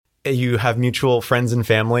you have mutual friends and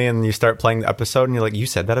family and you start playing the episode and you're like, you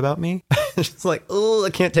said that about me? It's like, oh,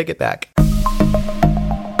 I can't take it back.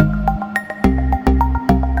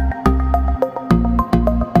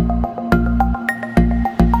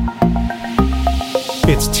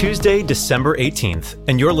 It's Tuesday, December 18th,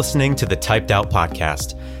 and you're listening to the Typed Out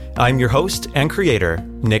Podcast. I'm your host and creator,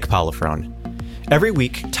 Nick Polifrone. Every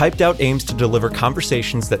week, Typed Out aims to deliver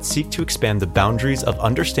conversations that seek to expand the boundaries of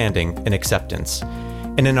understanding and acceptance.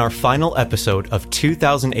 And in our final episode of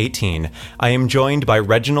 2018, I am joined by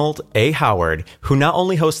Reginald A. Howard, who not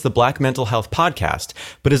only hosts the Black Mental Health Podcast,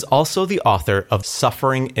 but is also the author of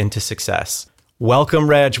Suffering into Success. Welcome,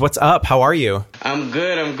 Reg. What's up? How are you? I'm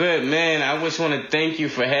good, man. I just want to thank you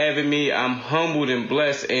for having me. I'm humbled and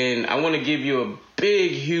blessed, and I want to give you a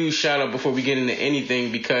big, huge shout out before we get into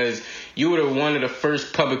anything, because you were one of the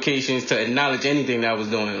first publications to acknowledge anything that I was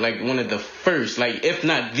doing. Like one of the first, like if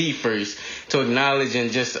not the first, to acknowledge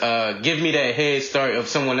and just give me that head start of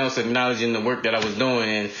someone else acknowledging the work that I was doing.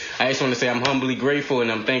 And I just want to say I'm humbly grateful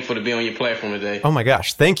and I'm thankful to be on your platform today. Oh my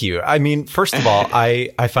gosh, thank you. I mean, first of all,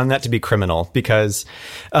 I find that to be criminal because,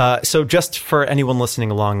 so just for anyone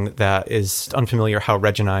listening along that is unfamiliar how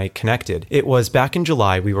Reg and I connected, it was back in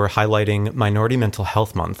July, we were highlighting Minority Mental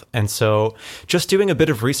Health Month. And so just doing a bit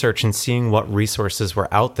of research and seeing what resources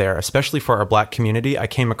were out there, especially for our Black community, I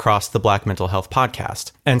came across the Black Mental Health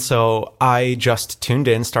Podcast. And so I just tuned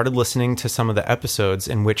in, started listening to some of the episodes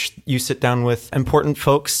in which you sit down with important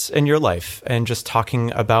folks in your life and just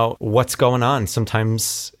talking about what's going on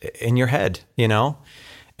sometimes in your head, you know,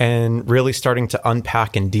 and really starting to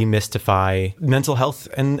unpack and demystify mental health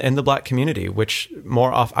in the Black community, which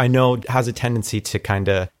more often I know has a tendency to kind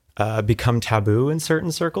of become taboo in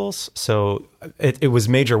certain circles. So it was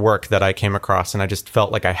major work that I came across, and I just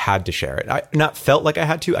felt like I had to share it. I not felt like I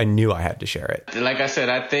had to, I knew I had to share it. Like I said,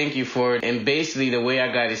 I thank you for it. And basically the way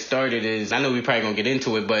I got it started is, I know we probably gonna get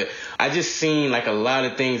into it, but I just seen like a lot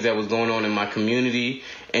of things that was going on in my community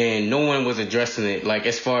and no one was addressing it. Like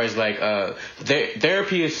as far as like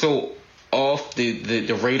therapy is so off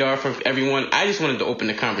the radar for everyone. I just wanted to open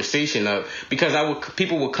the conversation up because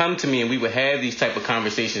people would come to me and we would have these type of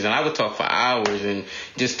conversations and I would talk for hours and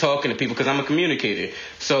just talking to people because I'm a communicator.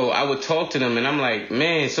 So I would talk to them and I'm like,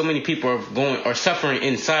 man, so many people are suffering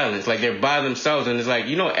in silence, like they're by themselves, and it's like,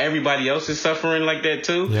 you know, everybody else is suffering like that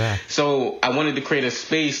too. Yeah. So I wanted to create a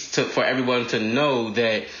space for everyone to know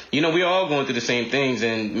that, you know, we're all going through the same things,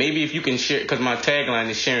 and maybe if you can share, because my tagline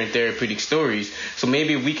is sharing therapeutic stories, so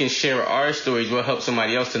maybe if we can share our stories, will help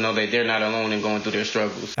somebody else to know that they're not alone in going through their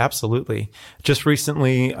struggles. Absolutely. Just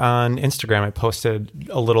recently on Instagram, I posted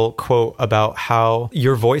a little quote about how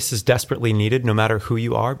your voice is desperately needed no matter who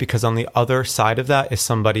you are, because on the other side of that is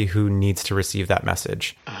somebody who needs to receive that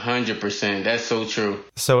message. 100%. That's so true.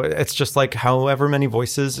 So it's just like however many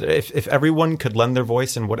voices, if everyone could lend their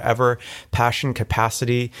voice in whatever passion,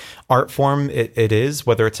 capacity, art form it is,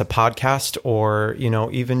 whether it's a podcast or, you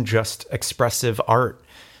know, even just expressive art,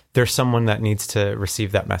 there's someone that needs to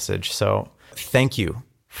receive that message. So thank you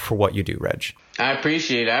for what you do, Reg. I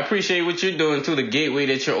appreciate it. I appreciate what you're doing too, the gateway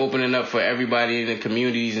that you're opening up for everybody in the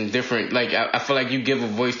communities and different, like I feel like you give a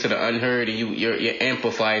voice to the unheard and you're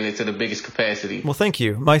amplifying it to the biggest capacity. Well, thank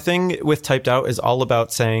you. My thing with Typed Out is all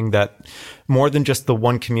about saying that more than just the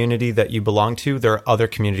one community that you belong to, there are other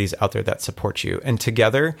communities out there that support you. And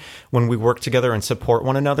together, when we work together and support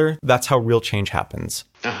one another, that's how real change happens.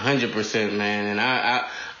 100%, man. And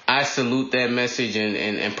I salute that message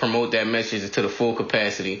and promote that message to the full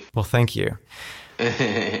capacity. Well, thank you.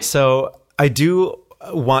 So I do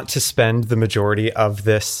want to spend the majority of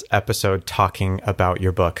this episode talking about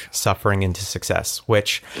your book, Suffering into Success,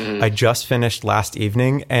 which I just finished last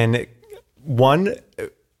evening. And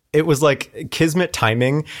it was like kismet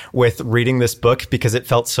timing with reading this book because it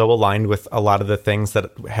felt so aligned with a lot of the things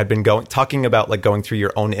that had been talking about, like going through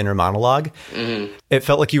your own inner monologue. Mm-hmm. It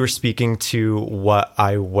felt like you were speaking to what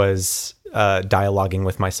I was dialoguing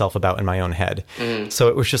with myself about in my own head. Mm-hmm. So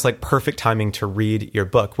it was just like perfect timing to read your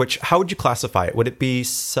book, which, how would you classify it? Would it be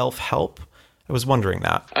self-help? I was wondering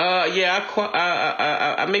that. Yeah,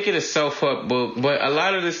 I make it a self-help book, but a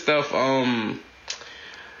lot of this stuff, how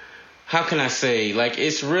can I say? Like,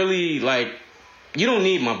 it's really like, you don't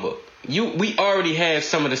need my book. We already have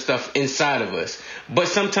some of the stuff inside of us, but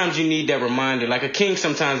sometimes you need that reminder. Like a king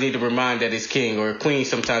sometimes need to remind that it's king, or a queen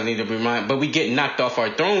sometimes need to remind, but we get knocked off our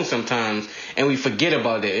throne sometimes and we forget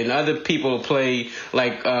about it. And other people play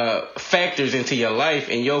like factors into your life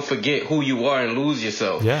and you'll forget who you are and lose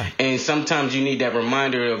yourself. Yeah. And sometimes you need that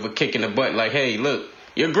reminder of a kick in the butt. Like, hey, look,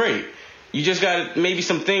 you're great. You just got maybe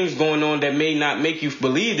some things going on that may not make you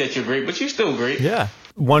believe that you're great, but you're still great. Yeah.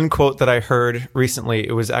 One quote that I heard recently,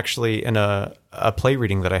 it was actually in a play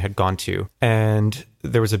reading that I had gone to. And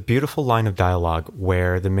there was a beautiful line of dialogue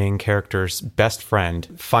where the main character's best friend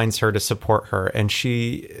finds her to support her. And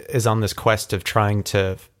she is on this quest of trying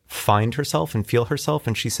to find herself and feel herself.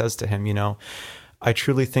 And she says to him, I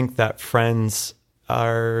truly think that friends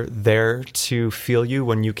are there to feel you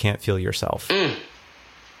when you can't feel yourself.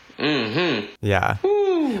 Mm-hmm. Yeah.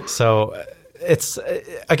 Woo. So it's,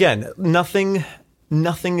 again, nothing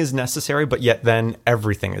is necessary, but yet then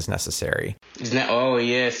everything is necessary. Oh,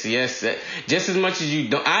 yes. Just as much as you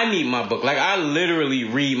don't. I need my book. Like, I literally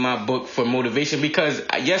read my book for motivation because,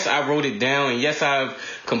 yes, I wrote it down, and yes, I've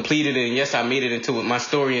completed it, and yes, I made it into my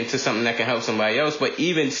story into something that can help somebody else. But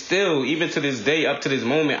even to this day, up to this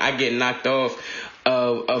moment, I get knocked off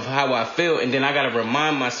of how I feel, and then I gotta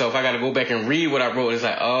remind myself, I gotta go back and read what I wrote. It's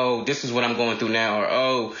like, oh, this is what I'm going through now, or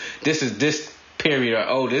oh, this is this period, or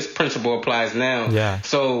oh, this principle applies now. Yeah.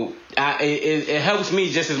 So it helps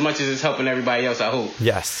me just as much as it's helping everybody else, I hope.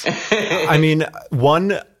 Yes. I mean,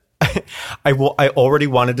 I already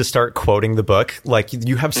wanted to start quoting the book. Like,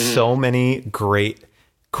 you have so many great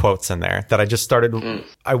quotes in there that I just started.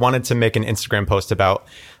 I wanted to make an Instagram post about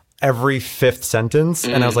every fifth sentence.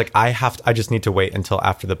 And I was like, I just need to wait until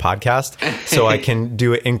after the podcast so I can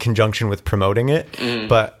do it in conjunction with promoting it.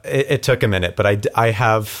 But it took a minute, but I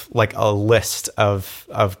have like a list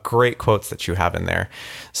of great quotes that you have in there.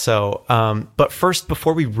 So, but first,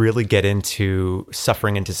 before we really get into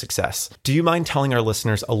suffering into success, do you mind telling our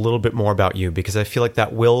listeners a little bit more about you? Because I feel like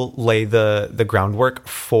that will lay the groundwork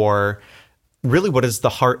for really what is the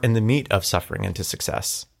heart and the meat of suffering into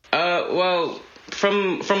success. Well,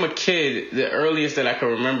 from a kid, the earliest that I can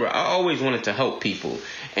remember, I always wanted to help people.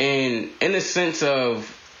 And in the sense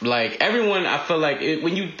of, like, everyone, I feel like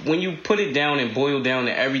when you put it down and boil down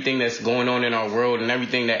to everything that's going on in our world and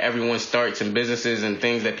everything that everyone starts in businesses and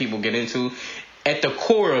things that people get into, at the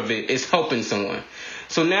core of it is helping someone.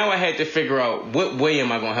 So now I had to figure out, what way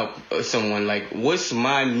am I going to help someone? Like, what's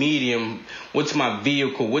my medium? What's my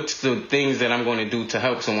vehicle? What's the things that I'm going to do to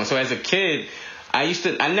help someone? So as a kid, I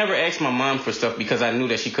never asked my mom for stuff because I knew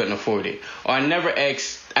that she couldn't afford it. Or I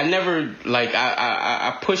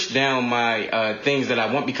pushed down my things that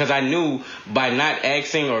I want because I knew by not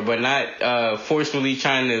asking or by not forcefully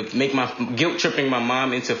trying to guilt tripping my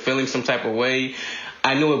mom into feeling some type of way,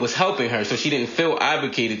 I knew it was helping her, so she didn't feel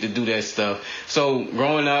obligated to do that stuff. So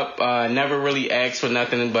growing up, never really asked for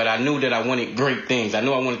nothing, but I knew that I wanted great things. I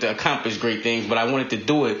knew I wanted to accomplish great things, but I wanted to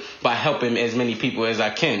do it by helping as many people as I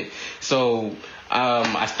can. So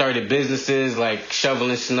I started businesses like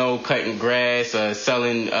shoveling snow, cutting grass,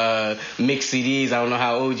 selling mixed CDs. I don't know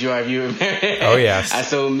how old you are if you remember. Oh, yes. I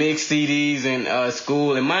sold mixed CDs in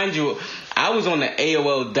school. And mind you, I was on the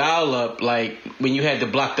AOL dial-up, like when you had to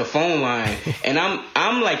block the phone line. And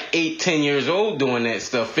I'm like 8-10 years old doing that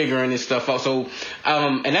stuff, figuring this stuff out. So,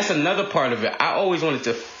 and that's another part of it. I always wanted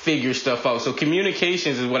to figure stuff out. So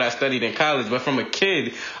communications is what I studied in college. But from a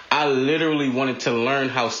kid, I literally wanted to learn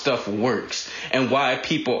how stuff works and why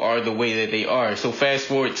people are the way that they are. So fast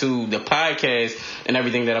forward to the podcast and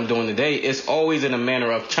everything that I'm doing today, it's always in a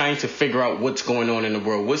manner of trying to figure out what's going on in the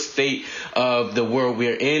world, what state of the world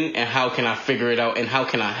we're in, and how can I figure it out and how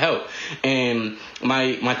can I help. And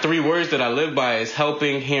my 3 words that I live by is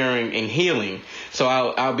helping, hearing, and healing. So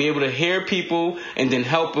I'll be able to hear people and then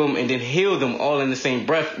help them and then heal them all in the same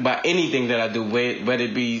breath by anything that I do, whether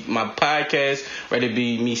it be my podcast, whether it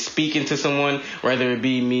be me speaking to someone, whether it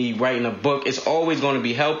be me writing a book. It's always going to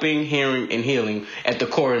be helping, hearing, and healing at the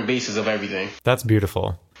core and basis of everything. That's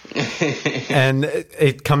beautiful. And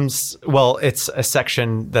it comes, well, it's a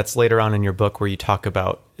section that's later on in your book where you talk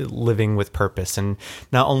about living with purpose and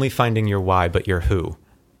not only finding your why, but your who.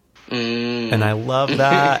 And I love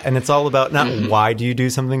that. And it's all about not why do you do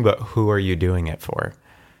something, but who are you doing it for?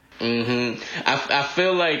 I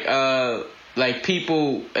feel like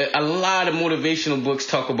people, a lot of motivational books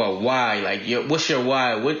talk about why, like what's your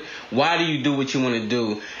why? Why do you do what you want to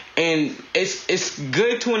do? And it's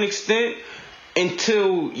good to an extent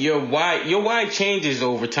until your why changes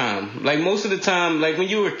over time. Like most of the time, like when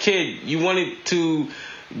you were a kid, you wanted to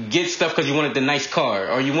get stuff because you wanted the nice car,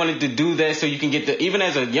 or you wanted to do that so you can get even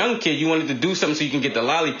as a young kid, you wanted to do something so you can get the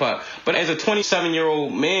lollipop. But as a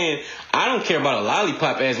 27-year-old man, I don't care about a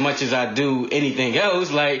lollipop as much as I do anything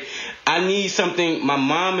else. Like, I need something. My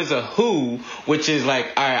mom is a who, which is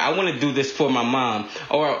like, all right, I want to do this for my mom,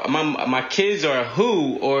 or my kids are a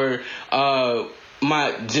who, or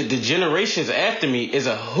the generations after me is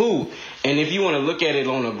a who. And if you want to look at it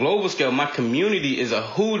on a global scale, my community is a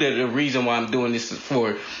who, that the reason why I'm doing this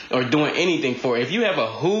for, or doing anything for. If you have a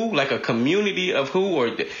who, like a community of who, or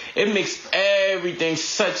it makes everything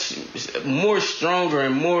such more stronger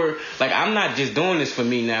and more like, I'm not just doing this for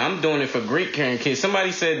me now. I'm doing it for great caring kids.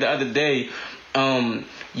 Somebody said the other day,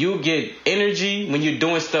 you get energy when you're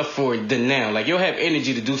doing stuff for the now. Like, you'll have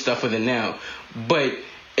energy to do stuff for the now, but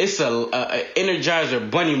it's a energizer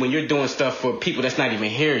bunny when you're doing stuff for people that's not even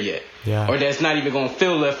here yet. Yeah. Or that's not even going to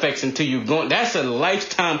feel the effects until you're going. That's a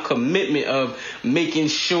lifetime commitment of making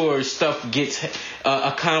sure stuff gets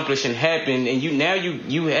accomplished and happen. And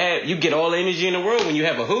you get all the energy in the world when you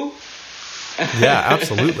have a who. Yeah,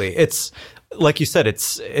 absolutely. It's like you said,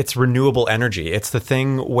 it's renewable energy. It's the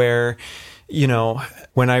thing where, you know,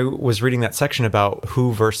 when I was reading that section about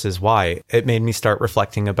who versus why, it made me start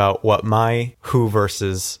reflecting about what my who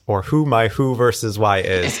versus why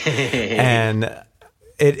is. And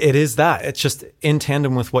it is that. It's just in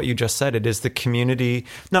tandem with what you just said. It is the community,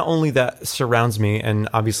 not only that surrounds me and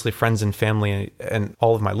obviously friends and family and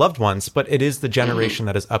all of my loved ones, but it is the generation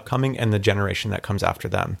that is upcoming and the generation that comes after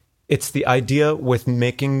them. It's the idea with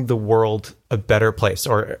making the world a better place,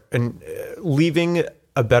 or leaving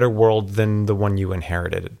a better world than the one you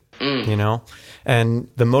inherited, you know? And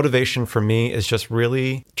the motivation for me is just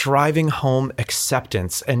really driving home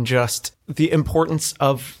acceptance and just the importance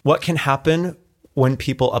of what can happen when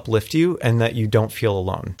people uplift you and that you don't feel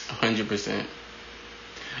alone. 100%.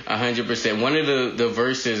 100%. One of the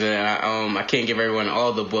verses, and I can't give everyone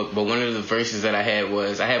all the book, but one of the verses that I had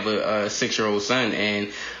was, I have a 6-year-old son,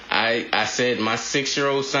 and I said my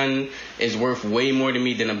 6-year-old son is worth way more to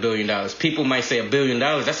me than $1 billion. People might say $1 billion,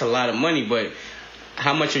 that's a lot of money, but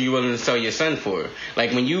how much are you willing to sell your son for?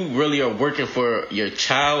 Like, when you really are working for your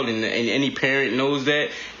child, and any parent knows that,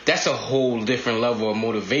 that's a whole different level of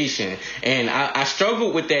motivation. And I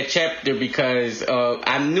struggled with that chapter because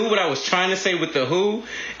I knew what I was trying to say with the who,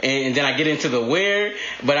 and then I get into the where,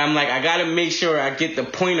 but I'm like, I got to make sure I get the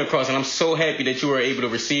point across. And I'm so happy that you were able to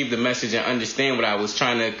receive the message and understand what I was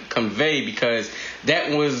trying to convey, because that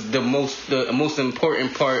was the most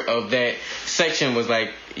important part of that section, was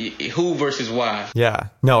like, who versus why. Yeah,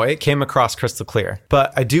 no, it came across crystal clear.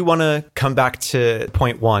 But I do want to come back to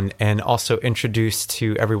point one and also introduce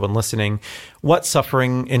to everyone listening what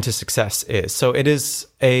Suffering into Success is. So it is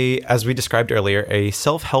as we described earlier, a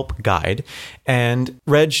self-help guide. And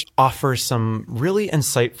Reg offers some really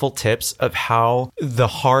insightful tips of how the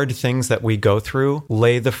hard things that we go through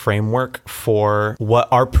lay the framework for what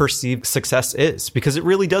our perceived success is. Because it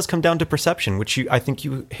really does come down to perception, which I think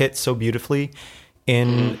you hit so beautifully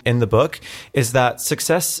in the book, is that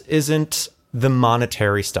success isn't the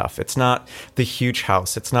monetary stuff. It's not the huge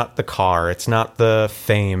house. It's not the car. It's not the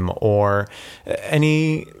fame or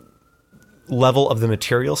any level of the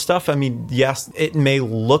material stuff. I mean, yes, it may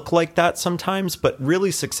look like that sometimes, but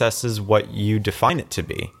really success is what you define it to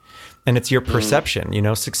be. And it's your perception, you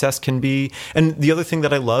know, success can be. And the other thing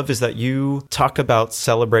that I love is that you talk about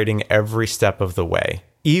celebrating every step of the way,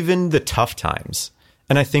 even the tough times.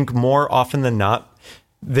 And I think more often than not,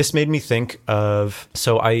 this made me think of,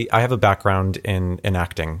 so I have a background in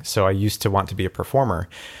acting. So I used to want to be a performer.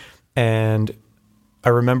 And I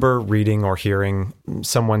remember reading or hearing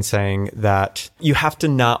someone saying that you have to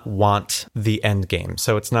not want the end game.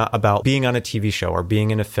 So it's not about being on a TV show or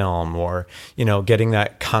being in a film or, you know, getting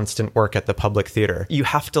that constant work at the public theater. You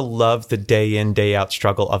have to love the day in, day out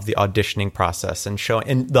struggle of the auditioning process and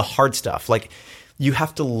the hard stuff. Like, you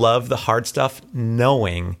have to love the hard stuff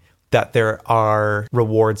knowing that there are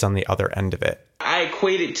rewards on the other end of it. I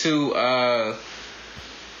equate it to,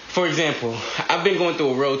 for example, I've been going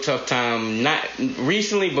through a real tough time, not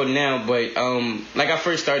recently, but now. But like I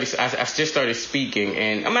just started speaking,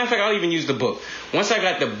 and as a matter of fact, I'll even use the book. Once I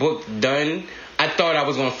got the book done, I thought I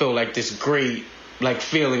was going to feel like this great, like,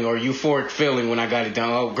 feeling or euphoric feeling when I got it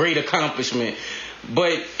done. Oh, great accomplishment.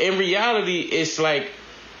 But in reality, it's like,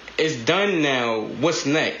 it's done now. What's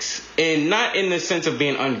next? And not in the sense of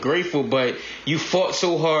being ungrateful, but you fought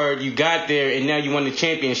so hard, you got there, and now you won the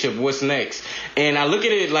championship. What's next? And I look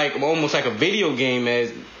at it like almost like a video game,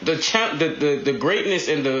 as the greatness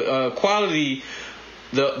and the quality,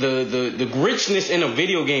 the richness in a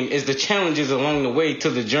video game is the challenges along the way to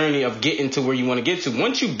the journey of getting to where you want to get to.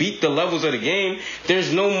 Once you beat the levels of the game,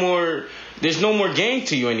 there's no more game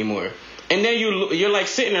to you anymore. And then you're like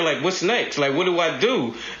sitting there like, what's next? Like, what do I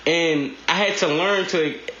do? And I had to learn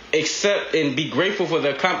to accept and be grateful for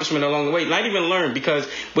the accomplishment along the way. Not even learn, because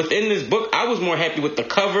within this book, I was more happy with the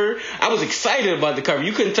cover. I was excited about the cover.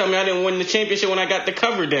 You couldn't tell me I didn't win the championship when I got the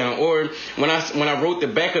cover down, or when I wrote the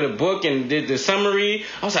back of the book and did the summary.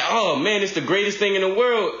 I was like, oh man, it's the greatest thing in the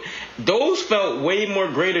world. Those felt way more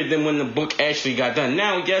greater than when the book actually got done.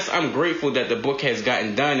 Now, yes, I'm grateful that the book has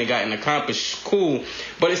gotten done and gotten accomplished. Cool.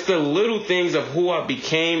 But it's the little things of who I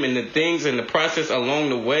became, and the things and the process along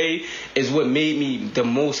the way is what made me the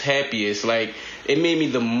most happiest. Like, it made me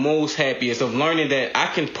the most happiest of learning that I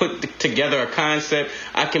can put together a concept.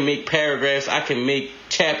 I can make paragraphs. I can make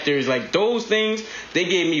chapters. Like, those things, they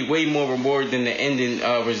gave me way more reward than the ending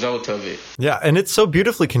result of it. Yeah, and it's so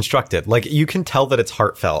beautifully constructed. Like, you can tell that it's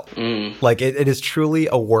heartfelt. Like, it is truly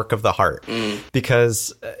a work of the heart,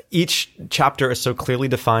 because each chapter is so clearly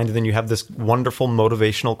defined. And then you have this wonderful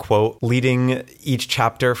motivational quote leading each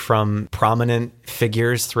chapter from prominent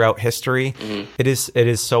figures throughout history. It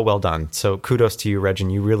is so well done. So kudos to you, Reg,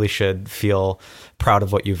 and you really should feel proud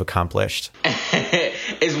of what you've accomplished.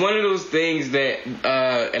 It's one of those things that,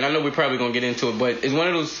 and I know we're probably going to get into it, but it's one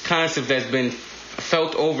of those concepts that's been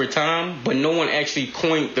felt over time, but no one actually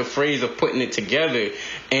coined the phrase of putting it together.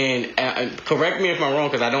 And correct me if I'm wrong,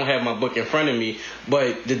 because I don't have my book in front of me,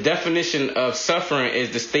 but the definition of suffering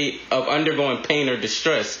is the state of undergoing pain or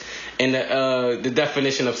distress. And the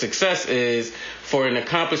definition of success is for an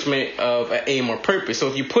accomplishment of an aim or purpose. So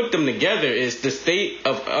if you put them together, it's the state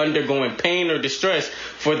of undergoing pain or distress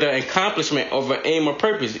for the accomplishment of an aim or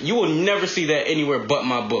purpose. You will never see that anywhere but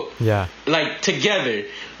my book. Yeah. Like, together.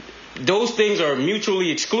 Those things are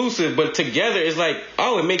mutually exclusive, but together it's like,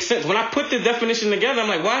 oh, it makes sense. When I put the definition together, I'm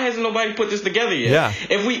like, why hasn't nobody put this together yet? Yeah.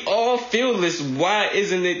 If we all feel this, why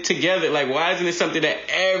isn't it together? Like, why isn't it something that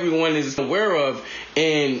everyone is aware of?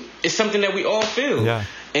 And it's something that we all feel. Yeah.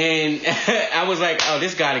 And I was like, oh,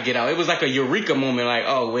 this got to get out. It was like a eureka moment. Like,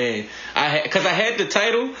 oh, man. Because I had the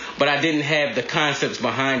title, but I didn't have the concepts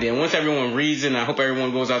behind it. And once everyone reads it, and I hope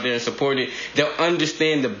everyone goes out there and support it, they'll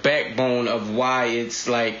understand the backbone of why it's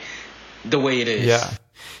like the way it is. Yeah.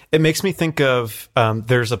 It makes me think of,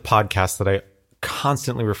 there's a podcast that I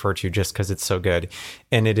constantly refer to just because it's so good.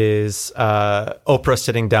 And it is Oprah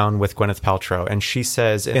sitting down with Gwyneth Paltrow. And she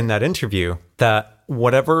says in that interview that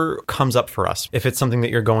whatever comes up for us, if it's something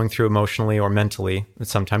that you're going through emotionally or mentally,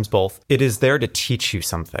 sometimes both, it is there to teach you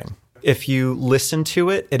something. If you listen to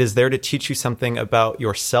it, it is there to teach you something about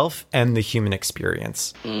yourself and the human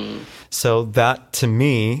experience. So that, to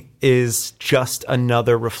me, is just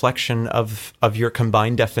another reflection of your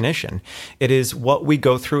combined definition. It is what we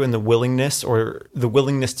go through and the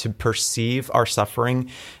willingness to perceive our suffering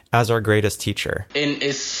as our greatest teacher. And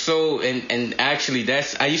it's so, and actually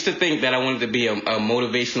I used to think that I wanted to be a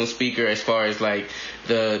motivational speaker, as far as like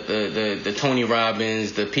the Tony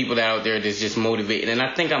Robbins, the people that out there that's just motivating. And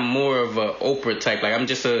I think I'm more of a Oprah type. Like,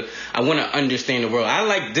 I want to understand the world. I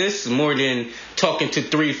like this more than talking to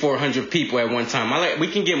 300-400 people at one time.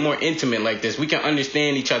 We can get more intimate like this. We can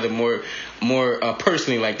understand each other more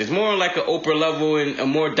personally like this. More like an Oprah level and a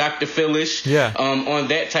more Dr. Phil-ish. Yeah. On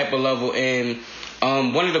that type of level. And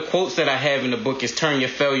one of the quotes that I have in the book is turn your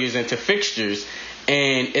failures into fixtures.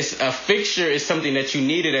 And it's a fixture is something that you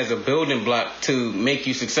needed as a building block to make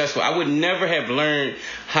you successful. I would never have learned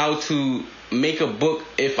how to make a book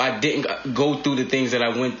if I didn't go through the things that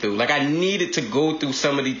I went through. Like, I needed to go through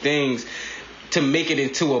some of the things to make it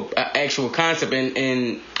into a actual concept.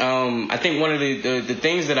 And I think one of the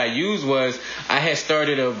things that I used was I had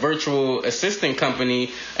started a virtual assistant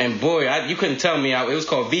company, and boy, you couldn't tell me. It was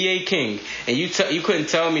called VA King, and you couldn't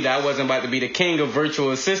tell me that I wasn't about to be the king of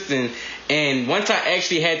virtual assistant. And once I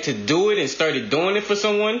actually had to do it and started doing it for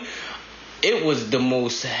someone, it was the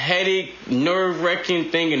most headache,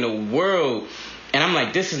 nerve-wracking thing in the world. And I'm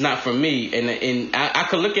like, this is not for me. And I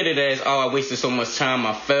could look at it as, oh, I wasted so much time.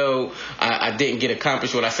 I failed. I didn't get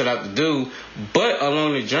accomplished what I set out to do. But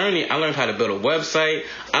along the journey, I learned how to build a website.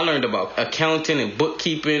 I learned about accounting and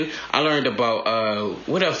bookkeeping. I learned about,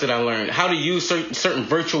 what else did I learn? How to use certain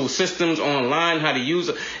virtual systems online, how to use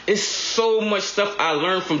it. It's so much stuff I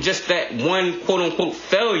learned from just that one quote-unquote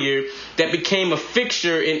failure that became a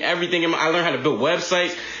fixture in everything. I learned how to build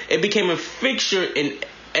websites. It became a fixture in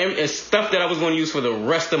and stuff that I was going to use for the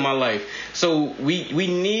rest of my life. So we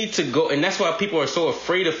need to go, and that's why people are so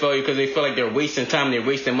afraid of failure, because they feel like they're wasting time, they're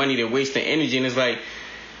wasting money, they're wasting energy. And it's like,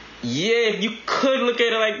 yeah, you could look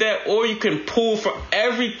at it like that, or you can pull from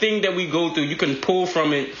everything that we go through. You can pull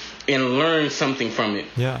from it and learn something from it.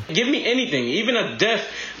 Yeah. Give me anything. Even a death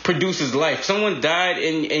produces life. Someone died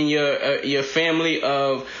in your family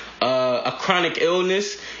of a chronic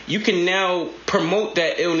illness, you can now promote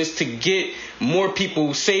that illness to get more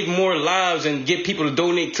people, save more lives, and get people to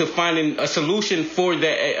donate to finding a solution for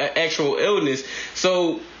that actual illness.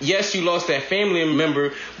 So yes, you lost that family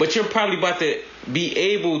member, but you're probably about to be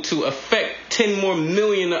able to affect 10 more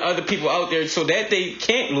million other people out there so that they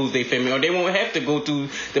can't lose their family, or they won't have to go through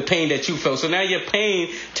the pain that you felt. So now your pain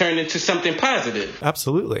turned into something positive.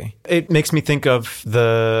 Absolutely. It makes me think of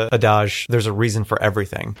the adage, there's a reason for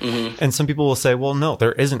everything. And some people will say, well, no,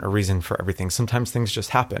 there isn't a reason for everything. Sometimes things just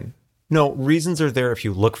happen. No, reasons are there if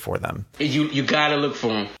you look for them. You gotta look for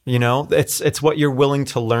them. You know, it's what you're willing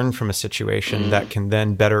to learn from a situation that can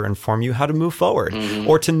then better inform you how to move forward,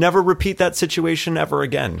 or to never repeat that situation ever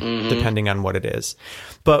again, depending on what it is.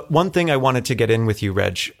 But one thing I wanted to get in with you,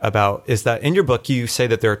 Reg, about is that in your book, you say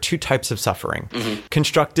that there are two types of suffering,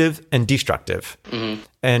 constructive and destructive.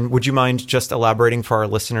 And would you mind just elaborating for our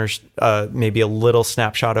listeners, maybe a little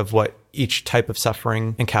snapshot of what each type of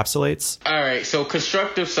suffering encapsulates? All right. So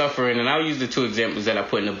constructive suffering, and I'll use the two examples that I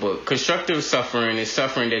put in the book. Constructive suffering is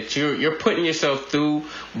suffering that you're putting yourself through,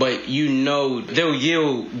 but you know they'll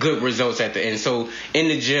yield good results at the end. So in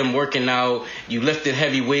the gym, working out, you lifted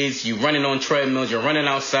heavy weights, you running on treadmills, you're running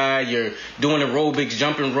outside, you're doing aerobics,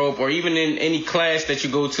 jumping rope, or even in any class that you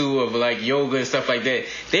go to of like yoga and stuff like that.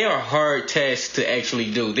 They are hard tasks to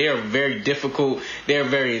actually do. They are very difficult. They're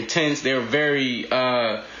very intense. They're very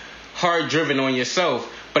hard driven on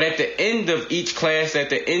yourself. But at the end of each class, at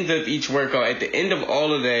the end of each workout, at the end of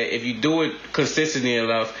all of that, if you do it consistently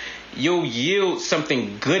enough, you'll yield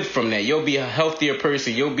something good from that. You'll be a healthier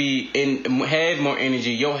person. You'll have more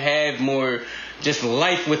energy. You'll have more just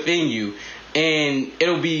life within you. And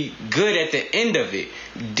it'll be good at the end of it.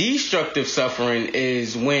 Destructive suffering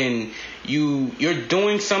is when you're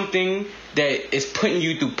doing something that is putting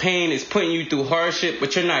you through pain, is putting you through hardship,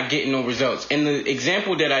 but you're not getting no results. And the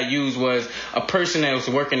example that I used was a person that was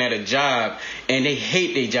working at a job and they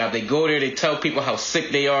hate their job. They go there, they tell people how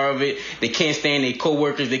sick they are of it. They can't stand their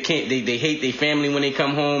coworkers. They hate their family when they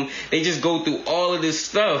come home. They just go through all of this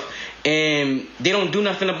stuff and they don't do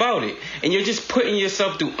nothing about it. And you're just putting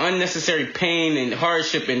yourself through unnecessary pain and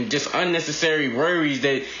hardship and just unnecessary worries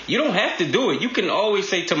that you don't have to do it. You can always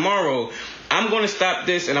say tomorrow, I'm going to stop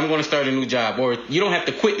this and I'm going to start a new job. Or you don't have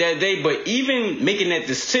to quit that day, but even making that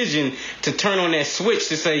decision to turn on that switch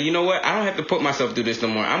to say, you know what, I don't have to put myself through this no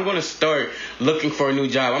more. I'm going to start looking for a new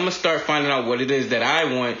job. I'm going to start finding out what it is that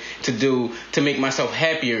I want to do to make myself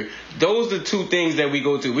happier. Those are the two things that we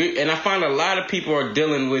go through. And I find a lot of people are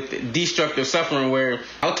dealing with destructive suffering where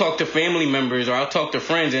I'll talk to family members or I'll talk to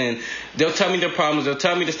friends and they'll tell me their problems. They'll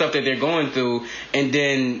tell me the stuff that they're going through. And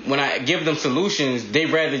then when I give them solutions, they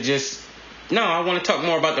rather just, no, I want to talk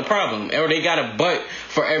more about the problem. Or they got a but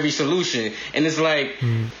for every solution. And it's like,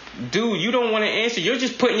 dude, you don't want to answer. You're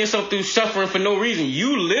just putting yourself through suffering for no reason.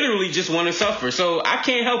 You literally just want to suffer. So I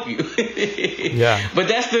can't help you. Yeah. But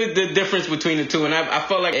that's the difference between the two. And I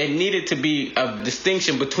felt like it needed to be a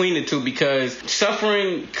distinction between the two because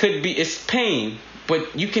suffering it's pain.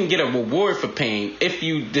 But you can get a reward for pain if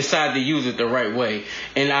you decide to use it the right way.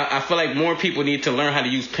 And I feel like more people need to learn how to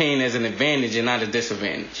use pain as an advantage and not a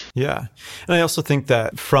disadvantage. Yeah. And I also think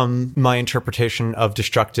that from my interpretation of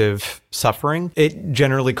destructive suffering, it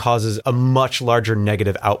generally causes a much larger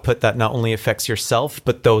negative output that not only affects yourself,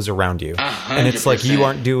 but those around you. 100%. And it's like you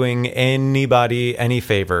aren't doing anybody any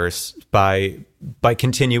favors by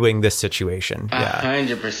continuing this situation.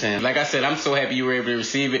 100%. Like I said, I'm so happy you were able to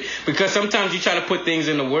receive it because sometimes you try to put things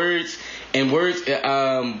into words and words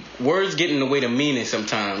get in the way to meaning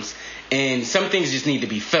sometimes. And some things just need to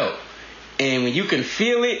be felt. And when you can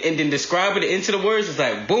feel it and then describe it into the words, it's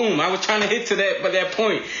like, boom, I was trying to hit to that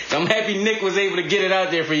point. So I'm happy Nick was able to get it out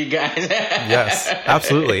there for you guys. Yes,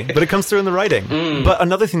 absolutely. But it comes through in the writing. But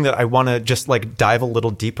another thing that I want to just dive a little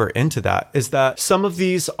deeper into that is that some of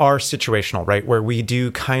these are situational, right? Where we do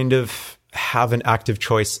kind of have an active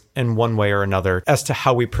choice in one way or another as to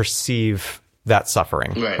how we perceive that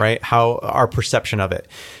suffering, right? How our perception of it.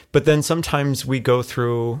 But then sometimes we go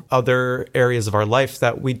through other areas of our life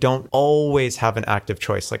that we don't always have an active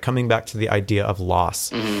choice, like coming back to the idea of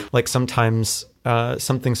loss. Like sometimes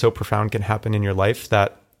something so profound can happen in your life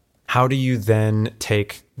that how do you then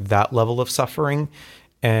take that level of suffering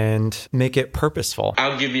and make it purposeful?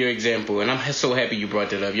 I'll give you an example, and I'm so happy you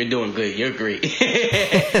brought that up. You're doing good. You're great.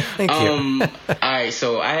 Thank you. All right,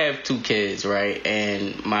 so I have 2 kids, right?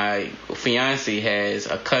 And my fiance has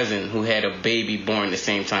a cousin who had a baby born the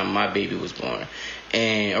same time my baby was born,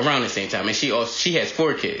 and around the same time. And she has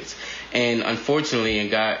 4 kids, and unfortunately,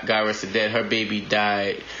 and God rest her dead, her baby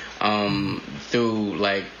died through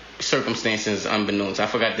circumstances unbeknownst. I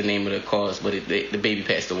forgot the name of the cause, but the baby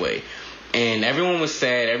passed away. And everyone was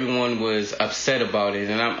sad. Everyone was upset about it.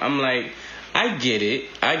 And I'm like, I get it.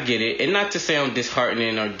 And not to sound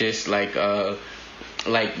disheartening or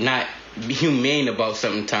like not humane about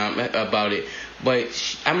about it.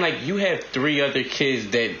 But I'm like, you have 3 other kids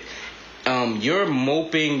that you're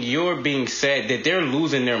moping, you're being sad that they're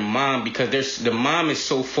losing their mom because the mom is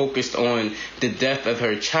so focused on the death of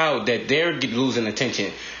her child that they're losing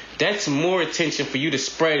attention. That's more attention for you to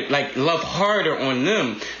spread, like, love harder on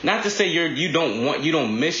them. Not to say you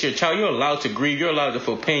don't miss your child. You're allowed to grieve. You're allowed to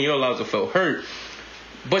feel pain. You're allowed to feel hurt.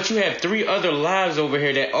 But you have 3 other lives over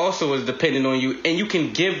here that also is dependent on you, and you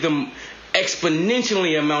can give them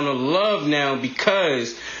exponentially amount of love now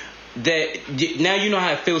because that now you know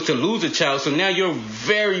how it feels to lose a child. So now you're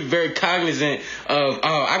very, very cognizant of,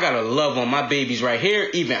 I gotta love on my babies right here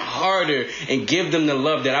even harder and give them the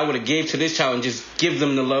love that I would have gave to this child and just give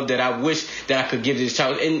them the love that I wish that I could give to this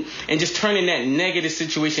child, and just turning that negative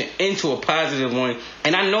situation into a positive one.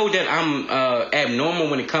 And I know that I'm abnormal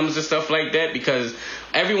when it comes to stuff like that because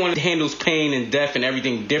everyone handles pain and death and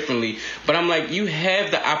everything differently. But I'm like, you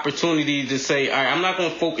have the opportunity to say, all right, I'm not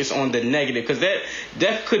going to focus on the negative because that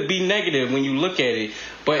death could be negative when you look at it.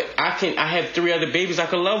 But I have 3 other babies I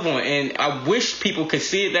could love on, and I wish people could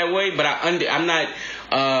see it that way. But I'm not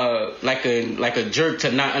like a jerk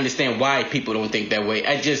to not understand why people don't think that way.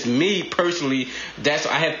 Me personally,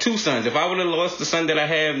 I have 2 sons. If I would have lost the son that I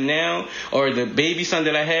have now or the baby son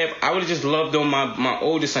that I have, I would have just loved on my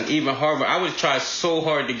oldest son even harder. I would try so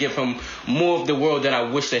hard to give him more of the world that I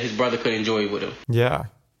wish that his brother could enjoy with him. Yeah.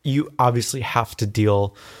 You obviously have to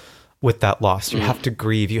deal with that loss. You have to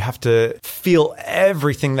grieve. You have to feel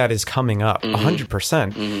everything that is coming up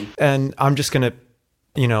 100%. And I'm just going to,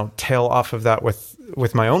 tail off of that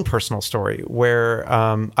with my own personal story where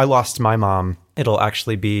I lost my mom. It'll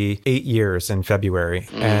actually be 8 years in February.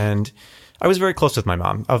 And I was very close with my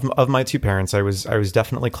mom. Of my 2 parents, I was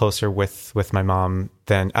definitely closer with my mom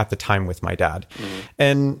than at the time with my dad.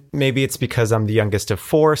 And maybe it's because I'm the youngest of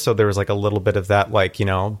 4, so there was like a little bit of that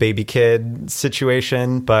baby kid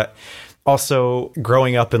situation, but also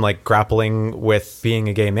growing up and like grappling with being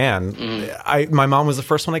a gay man. My mom was the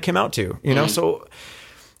first one I came out to, so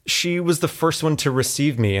she was the first one to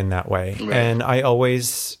receive me in that way. Right. And I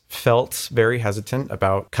always felt very hesitant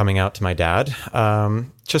about coming out to my dad,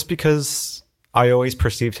 just because I always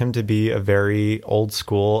perceived him to be a very old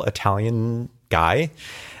school Italian guy.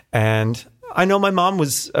 And I know my mom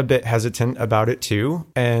was a bit hesitant about it too.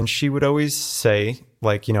 And she would always say,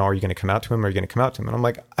 like, are you going to come out to him? Are you going to come out to him? And I'm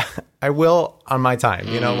like, I will on my time,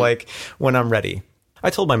 like when I'm ready. I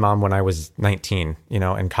told my mom when I was 19,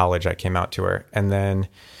 in college, I came out to her. And then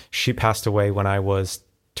she passed away when I was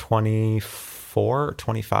 24 or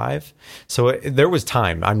 25. So there was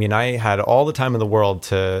time. I mean, I had all the time in the world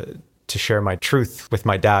to share my truth with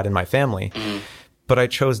my dad and my family. But I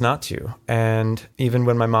chose not to. And even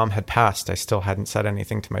when my mom had passed, I still hadn't said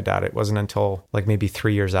anything to my dad. It wasn't until like maybe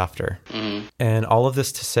 3 years after. And all of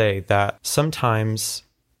this to say that sometimes,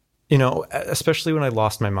 especially when I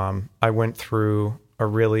lost my mom, I went through a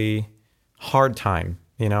really hard time,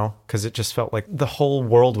 because it just felt like the whole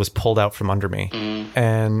world was pulled out from under me.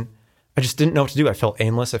 And I just didn't know what to do. I felt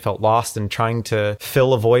aimless. I felt lost and trying to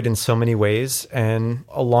fill a void in so many ways. And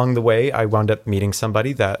along the way, I wound up meeting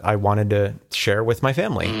somebody that I wanted to share with my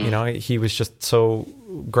family. He was just so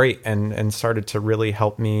great and started to really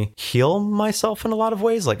help me heal myself in a lot of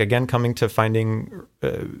ways. Like, again, coming to finding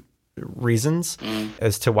reasons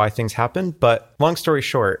as to why things happen. But long story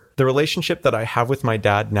short, the relationship that I have with my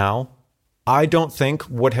dad now, I don't think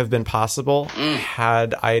would have been possible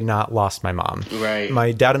had I not lost my mom. Right.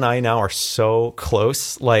 My dad and I now are so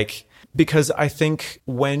close, because I think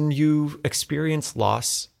when you experience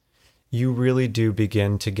loss, you really do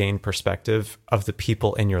begin to gain perspective of the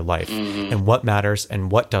people in your life and what matters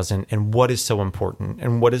and what doesn't and what is so important.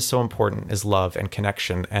 And what is so important is love and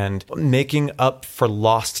connection and making up for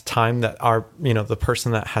lost time that the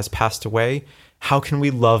person that has passed away. How can we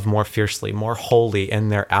love more fiercely, more wholly in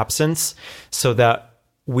their absence so that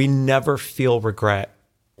we never feel regret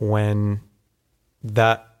when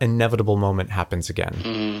that inevitable moment happens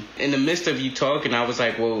again? In the midst of you talking, I was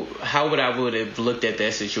like, well, how would I have looked at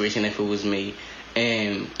that situation if it was me?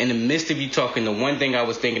 And in the midst of you talking, the one thing I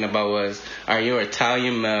was thinking about was, all right, you're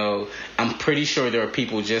Italian male. I'm pretty sure there are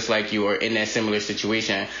people just like you or in that similar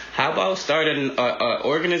situation. How about starting an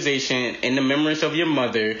organization in the memories of your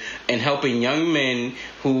mother and helping young men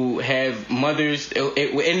who have mothers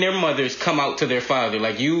and their mothers come out to their father?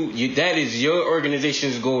 Like you that is your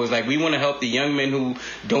organization's goal. Is like, we want to help the young men who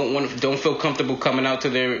don't feel comfortable coming out to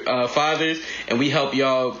their fathers, and we help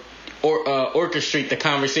y'all orchestrate the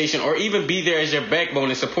conversation, or even be there as your backbone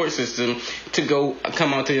and support system to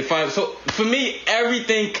come out to your final. So for me,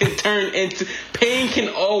 everything can turn into pain. Can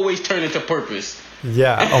always turn into purpose.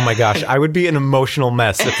 Yeah. Oh my gosh. I would be an emotional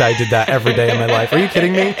mess if I did that every day of my life. Are you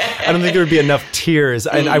kidding me? I don't think there would be enough tears.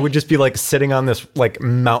 And I would just be like sitting on this like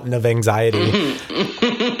mountain of anxiety.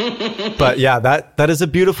 But yeah, that is a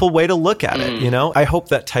beautiful way to look at it. You know, I hope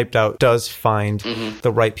that Typed Out does find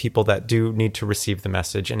the right people that do need to receive the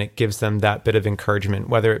message, and it gives them that bit of encouragement,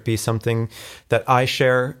 whether it be something that I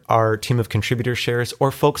share, our team of contributors shares,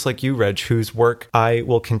 or folks like you, Reg, whose work I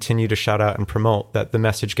will continue to shout out and promote, that the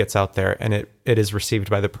message gets out there and it is received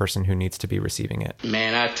by the person who needs to be receiving it.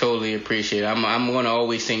 Man, I totally appreciate it. I'm going to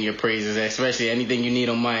always sing your praises, especially anything you need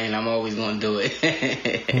on mine. I'm always going to do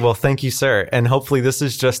it. Well, thank you, sir. And hopefully this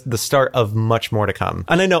is just the start of much more to come.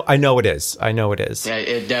 And I know it is. Yeah,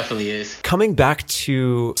 it definitely is. Coming back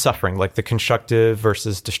to suffering, like the constructive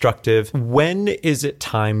versus destructive, when is it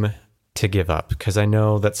time to give up? Because I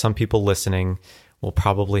know that some people listening will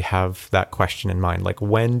probably have that question in mind. Like,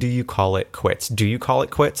 when do you call it quits? Do you call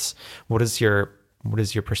it quits? What is your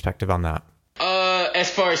perspective on that? As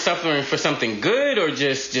far as suffering for something good, or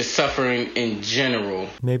just suffering in general?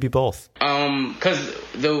 Maybe both. Because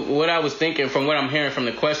what I was thinking from what I'm hearing from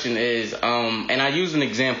the question is, and I use an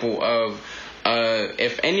example of,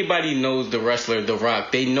 if anybody knows the wrestler The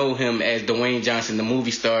Rock, they know him as Dwayne Johnson, the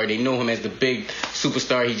movie star. They know him as the big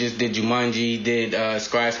superstar. He just did Jumanji, did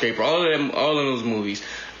Skyscraper, all of those movies.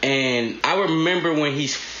 And I remember when he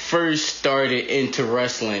first started into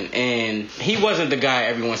wrestling, and he wasn't the guy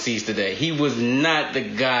everyone sees today. He was not the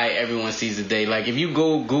guy everyone sees today. Like, if you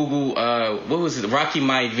go Google, Rocky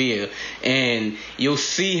Maivia, and you'll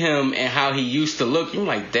see him and how he used to look, you're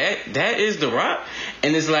like, that is The Rock?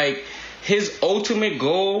 And it's like, his ultimate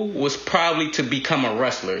goal was probably to become a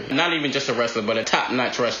wrestler. Not even just a wrestler, but a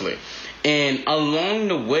top-notch wrestler. And along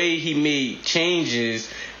the way, he made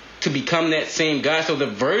changes to become that same guy. So the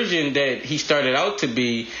version that he started out to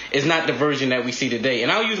be is not the version that we see today.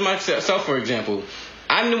 And I'll use myself, for example.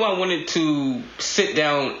 I knew I wanted to sit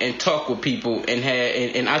down and talk with people and have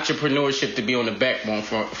an entrepreneurship to be on the backbone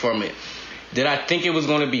from it. Did I think it was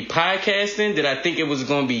going to be podcasting? Did I think it was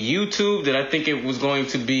going to be YouTube? Did I think it was going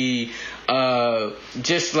to be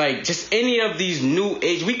just any of these new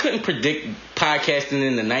age? We couldn't predict podcasting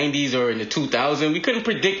in the 90s or in the 2000s. We couldn't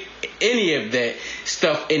predict any of that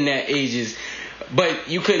stuff in that ages. But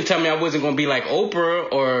you couldn't tell me I wasn't going to be like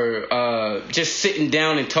Oprah, or just sitting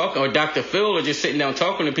down and talking, or Dr. Phil, or just sitting down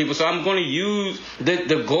talking to people. So I'm going to use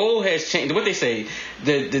the goal has changed. What they say,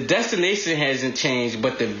 the destination hasn't changed,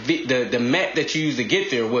 but the map that you use to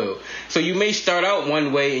get there will. So you may start out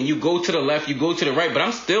one way and you go to the left, you go to the right, but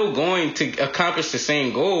I'm still going to accomplish the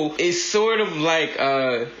same goal. It's sort of like,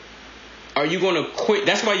 are you going to quit?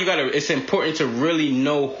 That's why it's important to really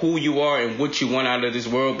know who you are and what you want out of this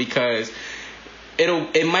world, because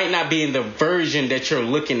it might not be in the version that you're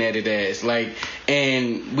looking at it as.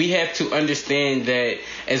 And we have to understand that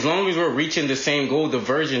as long as we're reaching the same goal, the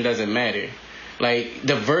version doesn't matter. Like,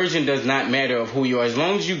 the version does not matter of who you are. As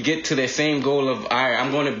long as you get to that same goal of, all right,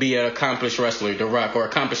 I'm going to be an accomplished wrestler, The Rock, or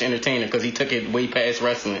accomplished entertainer, because he took it way past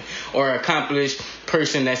wrestling, or accomplished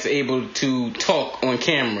person that's able to talk on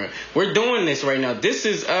camera. We're doing this right now. This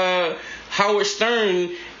is Howard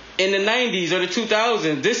Stern in the 90s or the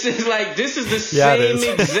 2000s. This is the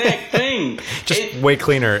same exact thing. Just way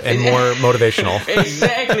cleaner and more motivational.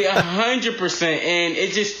 Exactly, 100%. And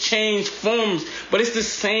it just changed forms, but it's the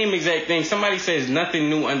same exact thing. Somebody says nothing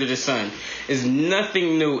new under the sun. It's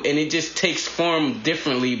nothing new, and it just takes form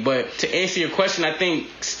differently. But to answer your question, I think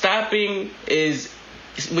stopping is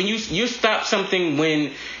when you stop something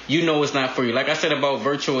when you know it's not for you. Like I said about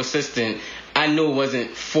virtual assistant, I knew it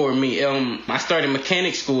wasn't for me. I started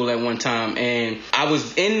mechanic school at one time, and I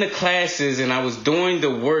was in the classes and I was doing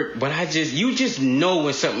the work, but you just know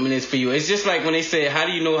when something is for you. It's just like when they say, how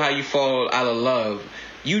do you know how you fall out of love?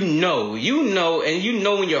 You know, and you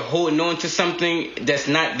know when you're holding on to something that's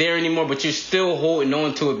not there anymore, but you're still holding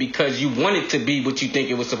on to it because you want it to be what you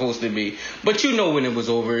think it was supposed to be. But you know when it was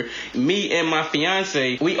over. Me and my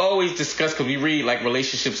fiance, we always discuss, because we read like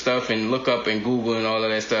relationship stuff and look up and Google and all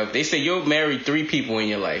of that stuff. They say you'll marry 3 people in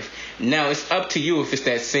your life. Now it's up to you if it's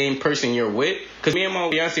that same person you're with. Because me and my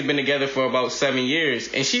fiance been together for about 7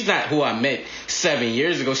 years, and she's not who I met 7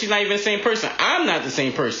 years ago. She's not even the same person. I'm not the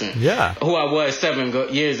same person. Yeah. Who I was 7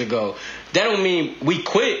 years ago. That don't mean we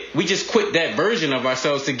quit. We just quit that version of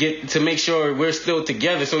ourselves to make sure we're still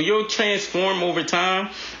together. So you'll transform over time,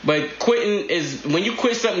 but quitting is, when you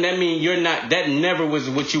quit something, that means that never was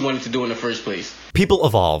what you wanted to do in the first place. People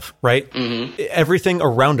evolve, right? Mm-hmm. Everything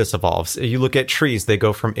around us evolves. You look at trees, they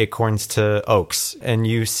go from acorns to oaks, and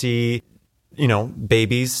you see,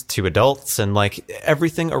 babies to adults, and like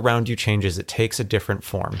everything around you changes. It takes a different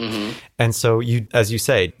form. Mm-hmm. And so as you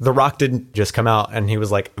say, The Rock didn't just come out and he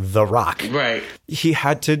was like The Rock. Right. He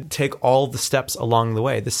had to take all the steps along the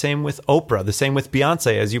way. The same with Oprah, the same with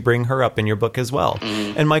Beyonce, as you bring her up in your book as well.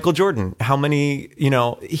 Mm-hmm. And Michael Jordan, how many,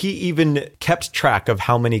 he even kept track of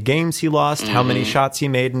how many games he lost, how many shots he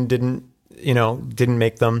made and didn't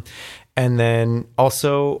make them. And then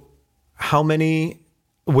also how many,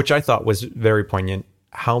 which I thought was very poignant,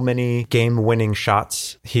 how many game-winning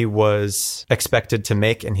shots he was expected to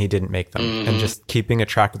make and he didn't make them. And just keeping a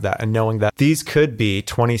track of that and knowing that these could be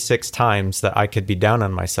 26 times that I could be down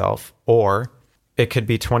on myself, or it could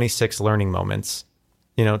be 26 learning moments,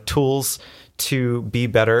 tools to be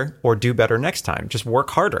better or do better next time. Just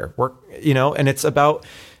work harder, and it's about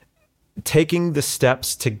taking the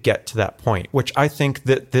steps to get to that point, which I think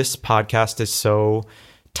that this podcast is so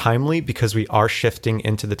timely because we are shifting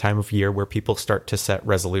into the time of year where people start to set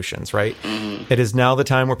resolutions, right? It is now the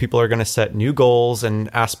time where people are going to set new goals and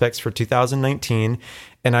aspects for 2019.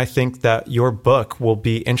 And I think that your book will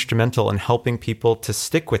be instrumental in helping people to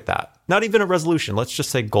stick with that. Not even a resolution, let's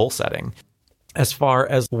just say goal setting. As far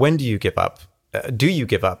as when do you give up? Do you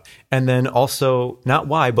give up? And then also not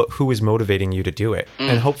why, but who is motivating you to do it?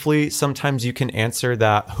 And hopefully sometimes you can answer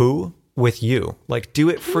that who with you. Like, do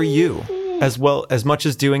it for you as well, as much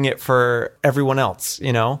as doing it for everyone else,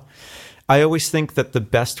 I always think that the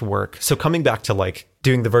best work, so coming back to like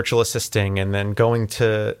doing the virtual assisting and then going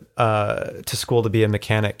to school to be a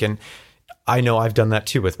mechanic, and I know I've done that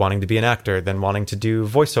too with wanting to be an actor, then wanting to do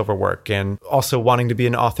voiceover work, and also wanting to be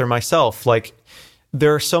an author myself. Like,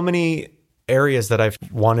 there are so many areas that I've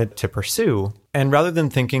wanted to pursue. And rather than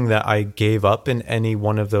thinking that I gave up in any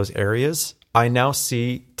one of those areas, I now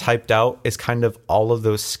see typed out as kind of all of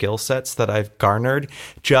those skill sets that I've garnered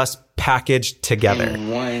just packaged together.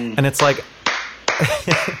 And it's like,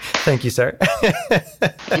 thank you, sir.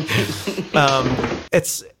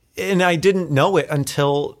 And I didn't know it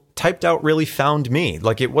until typed out really found me.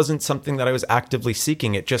 Like, it wasn't something that I was actively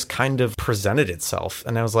seeking. It just kind of presented itself.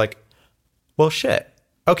 And I was like, well, shit.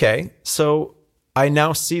 Okay, so I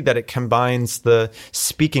now see that it combines the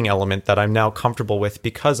speaking element that I'm now comfortable with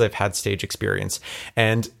because I've had stage experience.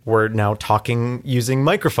 And we're now talking using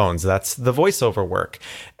microphones. That's the voiceover work.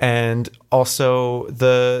 And also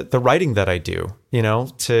the writing that I do,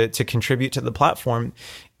 to contribute to the platform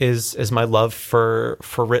is my love for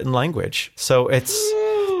written language. So it's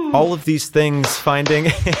all of these things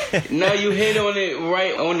finding. No, you hit on it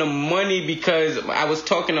right on the money, because I was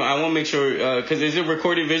talking, I want to make sure, because is it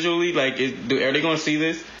recorded visually? Like, are they going to see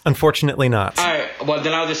this? Unfortunately not. All right, well,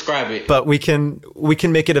 then I'll describe it. But we can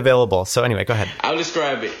make it available. So anyway, go ahead. I'll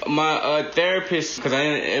describe it. My therapist, because I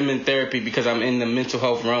am in therapy because I'm in the mental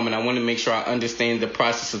health realm, and I want to make sure I understand the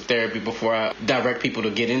process of therapy before I direct people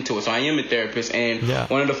to get into it. So I am a therapist, and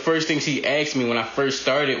one of the first things he asked me when I first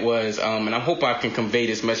started was, and I hope I can convey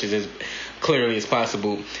this message as clearly as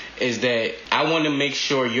possible, is that I want to make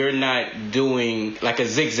sure you're not doing like a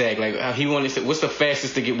zigzag. Like, he wanted to say, what's the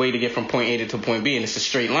fastest way to get from point A to point B? And it's a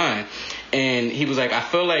straight line. And he was like, I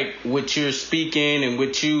feel like what you're speaking and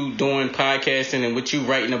what you doing podcasting and what you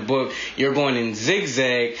writing a book, you're going in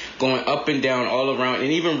zigzag, going up and down all around,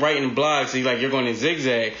 and even writing blogs, he's like, you're going in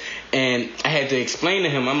zigzag. And I had to explain to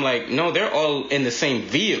him, I'm like, no, they're all in the same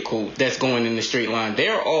vehicle that's going in the straight line.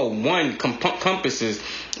 They're all one compasses.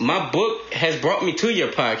 My book has brought me to your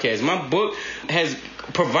podcast. My book has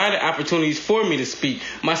provided opportunities for me to speak.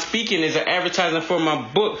 My speaking is an advertisement for my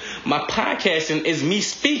book. My podcasting is me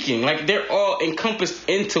speaking. Like, they're all encompassed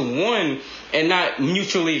into one and not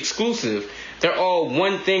mutually exclusive. They're all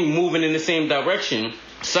one thing moving in the same direction.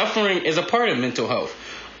 Suffering is a part of mental health.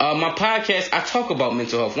 My podcast, I talk about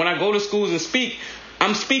mental health. When I go to schools and speak,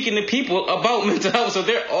 I'm speaking to people about mental health, so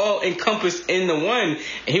they're all encompassed in the one. And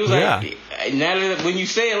he was like, now that when you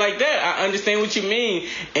say it like that, I understand what you mean.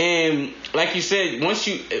 And like you said,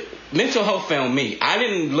 mental health found me. I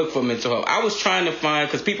didn't look for mental health. I was trying to find,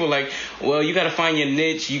 because people like, well, you got to find your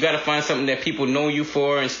niche. You got to find something that people know you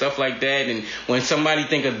for and stuff like that. And when somebody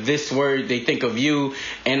think of this word, they think of you.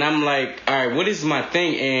 And I'm like, all right, what is my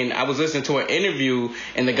thing? And I was listening to an interview,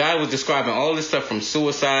 and the guy was describing all this stuff from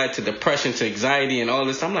suicide to depression to anxiety and all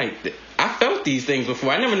this. I'm like, I felt taught these things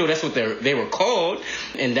before. I never knew that's what they were called.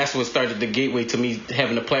 And that's what started the gateway to me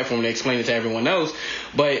having a platform to explain it to everyone else.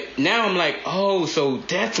 But now I'm like, oh, so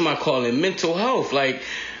that's my calling, mental health. Like,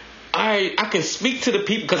 I can speak to the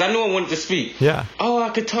people because I knew I wanted to speak. Yeah. Oh, I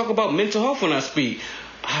could talk about mental health when I speak.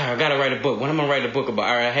 I got to write a book. What am I writing a book about?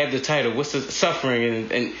 All right, I have the title. What's the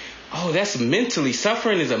suffering? And oh, that's mentally.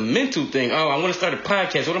 Suffering is a mental thing. Oh, I want to start a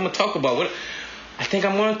podcast. What am I going to talk about? I think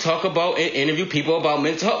I'm going to talk about and interview people about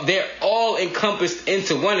mental health. They're all encompassed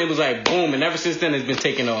into one. It was like, boom. And ever since then, it's been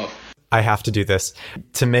taken off. I have to do this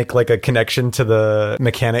to make like a connection to the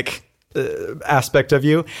mechanic aspect of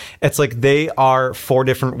you. It's like they are 4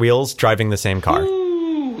 different wheels driving the same car.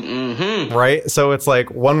 Mm-hmm. Right? So it's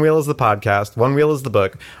like one wheel is the podcast, one wheel is the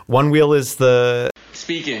book, one wheel is the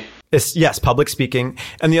speaking. Yes, public speaking,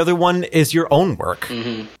 and the other one is your own work.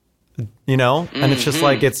 Mm-hmm. You know? And it's just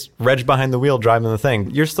like it's Reg behind the wheel driving the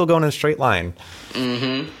thing. You're still going in a straight line.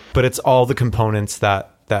 Mm-hmm. But it's all the components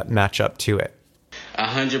that match up to it.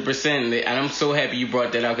 100%. And I'm so happy you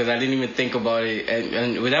brought that out because I didn't even think about it.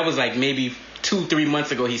 And that was like maybe 2-3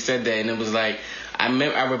 months ago he said that. And it was like, I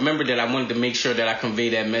remember that I wanted to make sure that I convey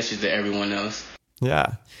that message to everyone else.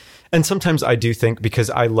 Yeah. And sometimes I do think because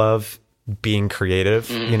I love being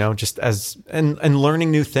creative, you know, just as and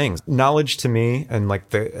learning new things. Knowledge to me and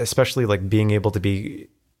like especially like being able to be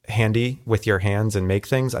handy with your hands and make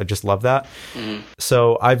things. I just love that.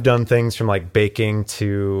 So I've done things from like baking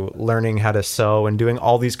to learning how to sew and doing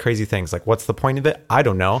all these crazy things. Like, what's the point of it? I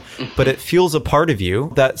don't know. But it fuels a part of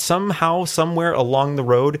you that somehow, somewhere along the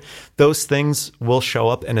road, those things will show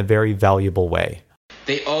up in a very valuable way.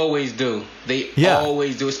 They always do. They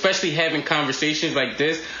always do. Especially having conversations like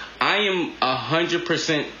this. I am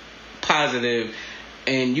 100% positive.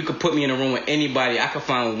 And you could put me in a room with anybody. I could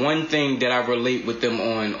find one thing that I relate with them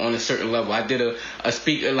on a certain level. I did a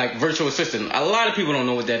speaker, like virtual assistant. A lot of people don't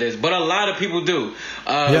know what that is, but a lot of people do.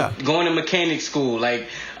 Going to mechanic school. Like,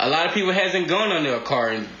 a lot of people hasn't gone under a car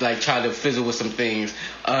and like tried to fizzle with some things.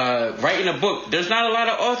 Writing a book. There's not a lot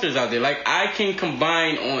of authors out there. Like, I can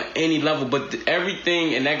combine on any level, but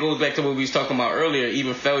everything, and that goes back to what we was talking about earlier,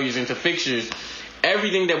 even failures into fixtures.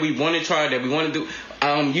 Everything that we want to try, that we want to do.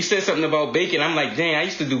 You said something about baking. I'm like, dang, I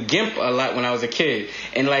used to do GIMP a lot when I was a kid.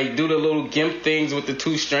 And, like, do the little GIMP things with the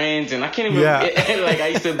 2 strands. And I can't even... like, I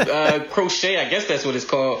used to crochet. I guess that's what it's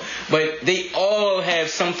called. But they all have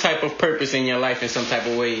some type of purpose in your life in some type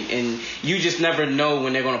of way. And you just never know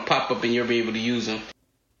when they're going to pop up and you'll be able to use them.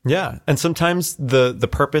 Yeah. And sometimes the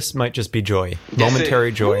purpose might just be joy.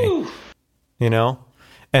 Momentary joy. Woo. You know?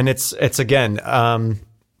 And it's again...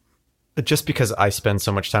 just because I spend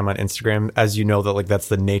so much time on Instagram, as you know, that like that's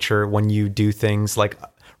the nature when you do things like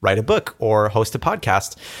write a book or host a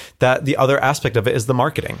podcast, that the other aspect of it is the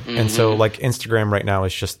marketing. And so like Instagram right now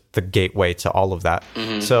is just the gateway to all of that.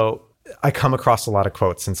 So I come across a lot of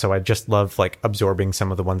quotes. And so I just love like absorbing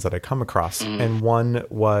some of the ones that I come across. And one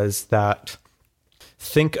was that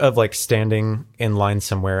think of like standing in line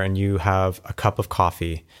somewhere and you have a cup of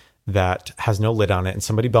coffee that has no lid on it and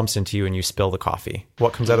somebody bumps into you and you spill the coffee.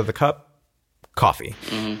 What comes out of the cup? Coffee.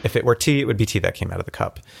 If it were tea, it would be tea that came out of the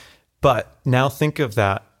cup. But now think of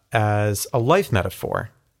that as a life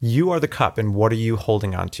metaphor. You are the cup, and what are you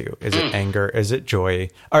holding on to? Is it anger? Is it joy?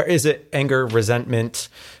 Or is it anger, resentment,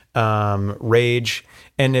 rage?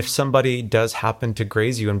 And if somebody does happen to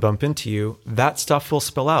graze you and bump into you, that stuff will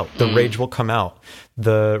spill out. The rage will come out.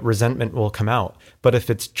 The resentment will come out. But if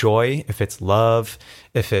it's joy, if it's love,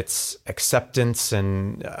 if it's acceptance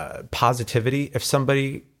and positivity, if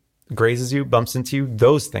somebody grazes you, bumps into you,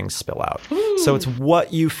 those things spill out. So it's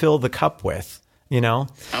what you fill the cup with, you know?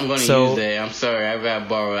 I'm going to use that. I'm sorry. I got to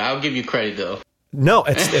borrow it. I'll give you credit, though. No,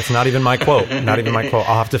 it's not even my quote. Not even my quote.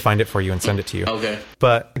 I'll have to find it for you and send it to you. Okay.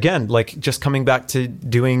 But again, like just coming back to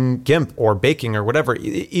doing GIMP or baking or whatever,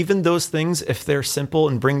 even those things, if they're simple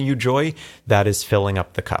and bring you joy, that is filling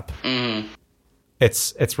up the cup.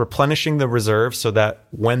 It's replenishing the reserve so that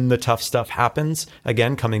when the tough stuff happens,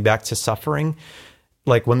 again, coming back to suffering,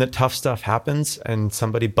 like when the tough stuff happens and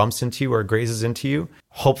somebody bumps into you or grazes into you,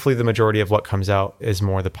 hopefully the majority of what comes out is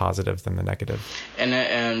more the positive than the negative.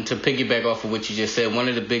 And to piggyback off of what you just said, one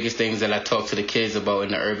of the biggest things that I talk to the kids about in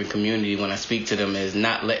the urban community when I speak to them is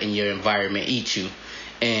not letting your environment eat you.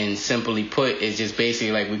 And simply put, it's just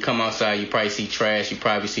basically like we come outside, you probably see trash, you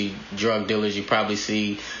probably see drug dealers, you probably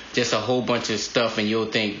see just a whole bunch of stuff, and you'll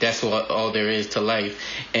think that's all there is to life.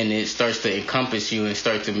 And it starts to encompass you and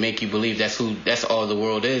start to make you believe that's all the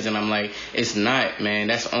world is. And I'm like, it's not, man.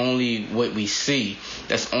 That's only what we see.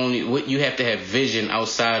 That's only what you have to have vision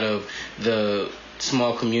outside of the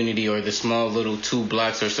small community or the small little 2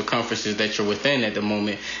 blocks or circumferences that you're within at the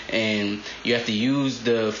moment. And you have to use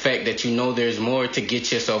the fact that you know there's more to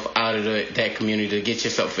get yourself out of that community, to get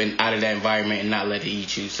yourself out of that environment and not let it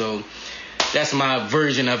eat you. So that's my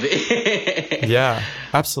version of it. Yeah,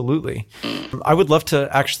 absolutely. I would love to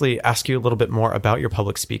actually ask you a little bit more about your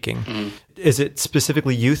public speaking. Is it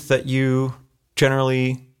specifically youth that you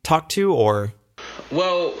generally talk to, or?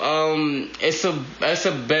 Well, it's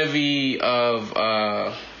a bevy of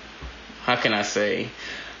how can I say?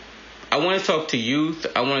 I want to talk to youth.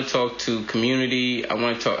 I want to talk to community. I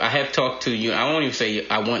have talked to you. I won't even say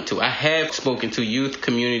I want to. I have spoken to youth,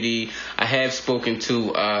 community. I have spoken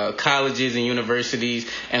to colleges and universities.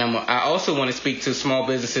 And I also want to speak to small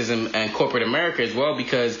businesses and corporate America as well,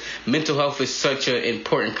 because mental health is such an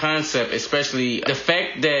important concept, especially the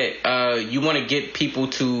fact that you want to get people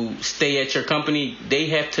to stay at your company. They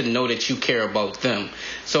have to know that you care about them.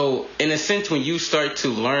 So in a sense, when you start to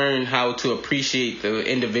learn how to appreciate the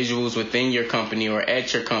individuals within your company or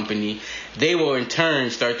at your company, they will in turn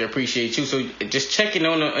start to appreciate you. So just checking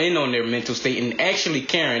in on their mental state and actually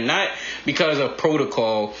caring, not because of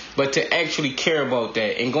protocol, but to actually care about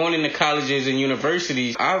that. And going into colleges and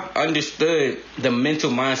universities, I've understood the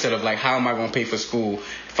mental mindset of like, how am I going to pay for school?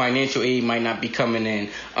 Financial aid might not be coming in.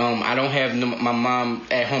 I don't have my mom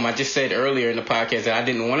at home. I just said earlier in the podcast that I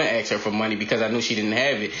didn't want to ask her for money because I knew she didn't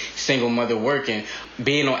have it. Single mother working,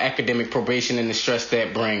 being on academic probation and the stress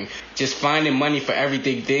that bring. Just finding money for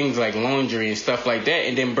everyday things like laundry and stuff like that,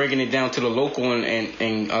 and then bringing it down to the local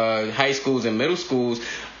and high schools and middle schools.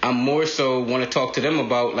 I more so want to talk to them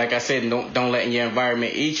about, like I said, don't let your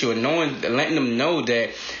environment eat you, and letting them know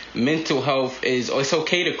that mental health it's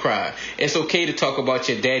okay to cry. It's okay to talk about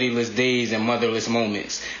your daddyless days and motherless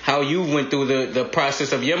moments. How you went through the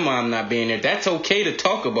process of your mom not being there. That's okay to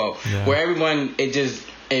talk about. Yeah. Where everyone,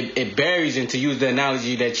 it buries, and to use the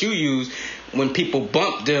analogy that you use, when people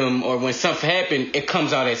bump them or when something happened, it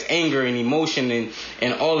comes out as anger and emotion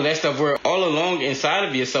and all of that stuff, where all along inside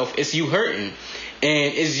of yourself, it's you hurting.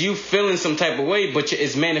 And it's you feeling some type of way, but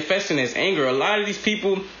it's manifesting as anger. A lot of these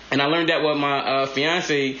people, and I learned that with my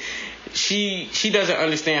fiance, she doesn't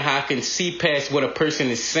understand how I can see past what a person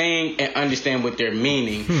is saying and understand what they're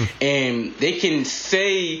meaning. And they can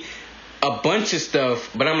say a bunch of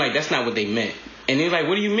stuff, but I'm like, that's not what they meant. And they're like,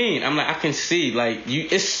 what do you mean? I'm like, I can see, like,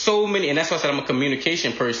 it's so many, and that's why I said I'm a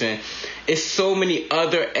communication person. It's so many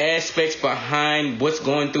other aspects behind what's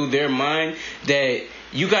going through their mind that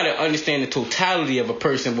you got to understand the totality of a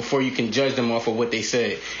person before you can judge them off of what they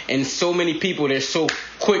said. And so many people, they're so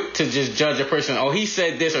quick to just judge a person. Oh, he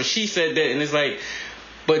said this or she said that. And it's like,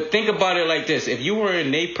 but think about it like this. If you were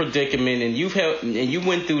in a predicament and you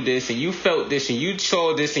went through this and you felt this and you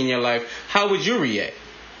saw this in your life, how would you react?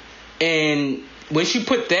 And once you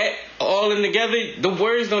put that all in together, the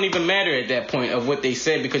words don't even matter at that point of what they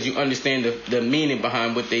said, because you understand the meaning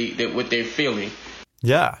behind what they're feeling.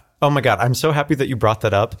 Yeah. Oh my God. I'm so happy that you brought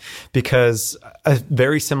that up, because a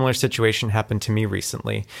very similar situation happened to me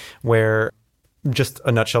recently, where, just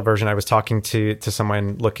a nutshell version, I was talking to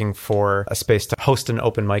someone looking for a space to host an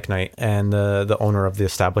open mic night, and the owner of the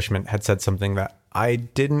establishment had said something that I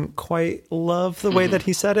didn't quite love the way that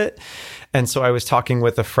he said it. And so I was talking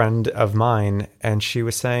with a friend of mine, and she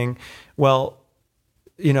was saying, well,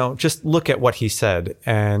 just look at what he said.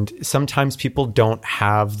 And sometimes people don't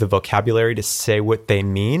have the vocabulary to say what they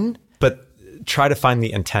mean, but try to find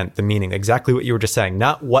the intent, the meaning, exactly what you were just saying,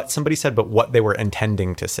 not what somebody said, but what they were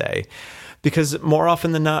intending to say. Because more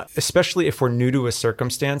often than not, especially if we're new to a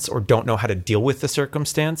circumstance or don't know how to deal with the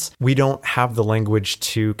circumstance, we don't have the language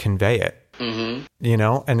to convey it.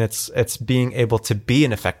 And it's being able to be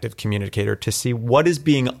an effective communicator, to see what is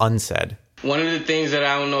being unsaid. One of the things that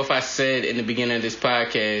I don't know if I said in the beginning of this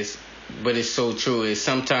podcast, but it's so true, is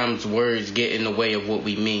sometimes words get in the way of what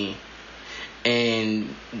we mean. And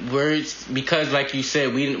words, because like you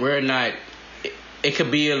said, we're not, it could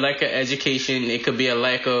be a lack of education, it could be a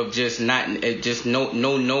lack of just no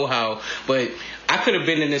know-how, but I could have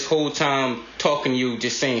been in this whole time talking to you,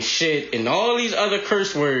 just saying shit and all these other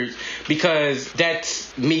curse words, because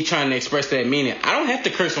that's me trying to express that meaning. I don't have to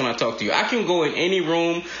curse when I talk to you. I can go in any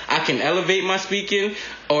room. I can elevate my speaking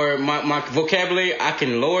or my vocabulary. I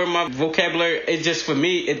can lower my vocabulary. It just, for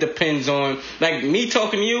me, it depends on, like, me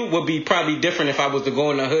talking to you would be probably different if I was to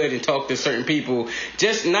go in the hood and talk to certain people.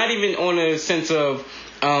 Just not even on a sense of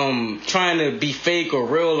trying to be fake or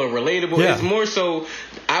real or relatable. Yeah. It's more so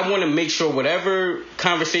I want to make sure whatever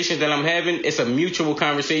conversation that I'm having, it's a mutual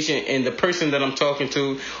conversation, and the person that I'm talking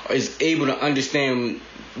to is able to understand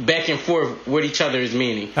back and forth what each other is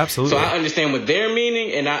meaning. Absolutely. So I understand what they're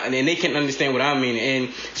meaning, and they can understand what I'm meaning.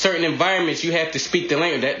 In certain environments, you have to speak the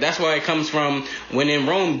language. That's why it comes from when in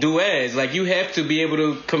Rome, do as. Like, you have to be able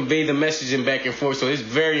to convey the message in back and forth. So it's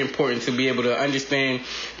very important to be able to understand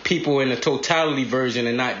people in a totality version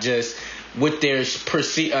and not just what they're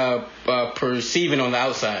perceiving on the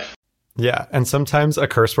outside. Yeah, and sometimes a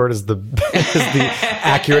curse word is the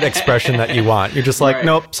accurate expression that you want. You're just like, right.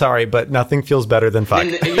 Nope, sorry, but nothing feels better than fuck.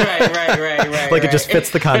 Right. Like, it just fits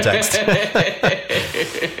the context.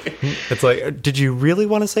 It's like, did you really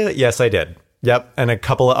want to say that? Yes, I did. Yep, and a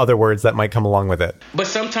couple of other words that might come along with it. But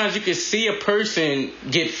sometimes you can see a person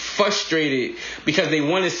get frustrated because they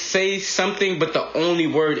want to say something, but the only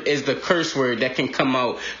word is the curse word that can come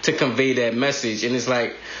out to convey that message. And it's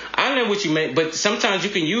like, I know what you meant, but sometimes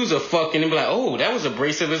you can use a fuck and be like, oh, that was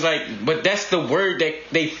abrasive. It's like, but that's the word that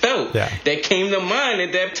they felt, that came to mind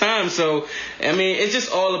at that time. So, I mean, it's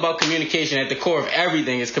just all about communication. At the core of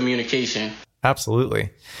everything is communication.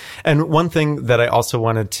 Absolutely. And one thing that I also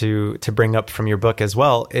wanted to bring up from your book as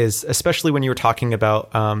well is, especially when you were talking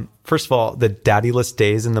about, first of all, the daddyless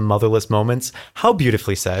days and the motherless moments, how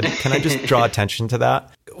beautifully said. Can I just draw attention to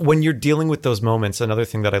that? When you're dealing with those moments, another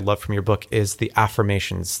thing that I love from your book is the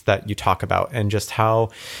affirmations that you talk about, and just how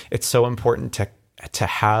it's so important to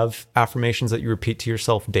have affirmations that you repeat to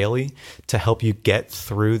yourself daily to help you get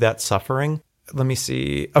through that suffering. Let me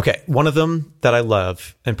see. Okay. One of them that I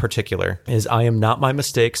love in particular is, I am not my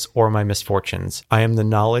mistakes or my misfortunes. I am the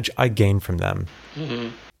knowledge I gain from them.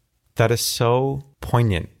 Mm-hmm. That is so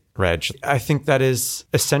poignant, Reg. I think that is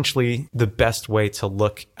essentially the best way to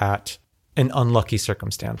look at an unlucky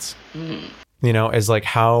circumstance. Mm-hmm. You know, as like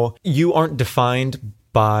how you aren't defined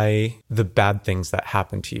by the bad things that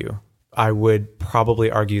happen to you. I would probably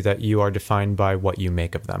argue that you are defined by what you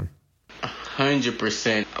make of them.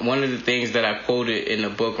 100%. One of the things that I quoted in the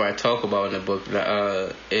book, or I talk about in the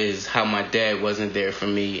book, is how my dad wasn't there for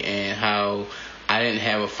me, and how I didn't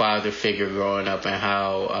have a father figure growing up, and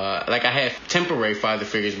how, like, I had temporary father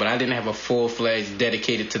figures, but I didn't have a full-fledged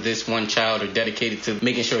dedicated to this one child, or dedicated to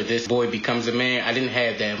making sure this boy becomes a man. I didn't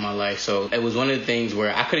have that in my life. So it was one of the things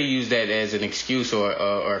where I could have used that as an excuse or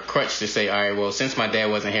a crutch to say, all right, well, since my dad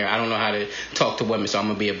wasn't here, I don't know how to talk to women, so I'm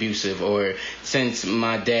going to be abusive. Or since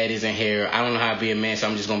my dad isn't here, I don't know how to be a man, so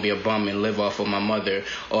I'm just going to be a bum and live off of my mother.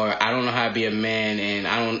 Or I don't know how to be a man,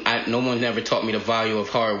 and no one never taught me the value of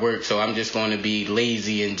hard work, so I'm just going to be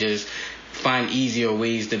lazy and just find easier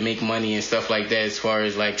ways to make money and stuff like that, as far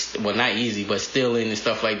as, like, well, not easy, but stealing and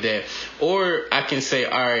stuff like that. Or I can say,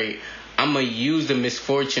 all right, I'm going to use the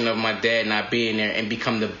misfortune of my dad not being there and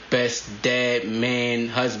become the best dad, man,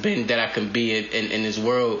 husband that I can be in this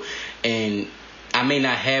world. And I may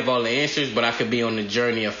not have all the answers, but I could be on the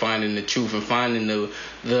journey of finding the truth and finding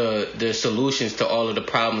the solutions to all of the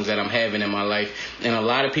problems that I'm having in my life. And a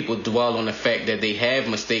lot of people dwell on the fact that they have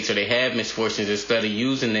mistakes or they have misfortunes instead of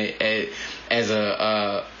using it as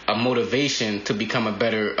a motivation to become a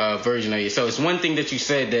better version of yourself. It's one thing that you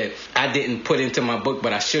said that I didn't put into my book,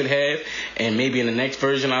 but I should have, and maybe in the next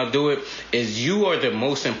version I'll do it, is you are the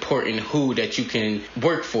most important who that you can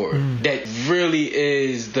work for. That really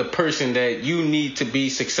is the person that you need to be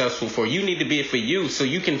successful for. You need to be it for you, so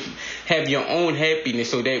you can have your own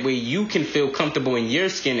happiness, so that way you can feel comfortable in your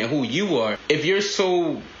skin and who you are. If you're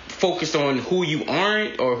so focused on who you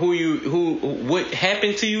aren't or what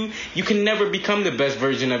happened to you, you can never become the best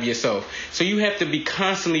version of yourself. So you have to be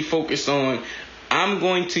constantly focused on, I'm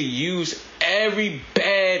going to use every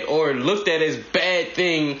bad or looked at as bad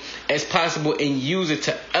thing as possible and use it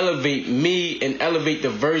to elevate me and elevate the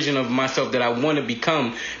version of myself that I want to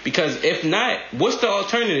become. Because if not, what's the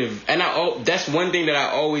alternative? And that's one thing that I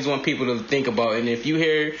always want people to think about. And if you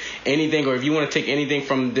hear anything, or if you want to take anything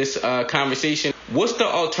from this conversation, what's the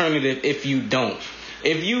alternative if you don't?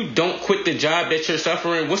 If you don't quit the job that you're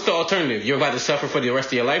suffering, what's the alternative? You're about to suffer for the rest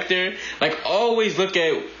of your life there? Like, always look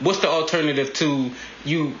at what's the alternative to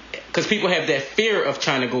you, because people have that fear of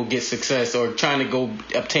trying to go get success or trying to go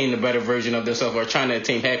obtain the better version of themselves or trying to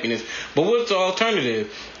attain happiness. But what's the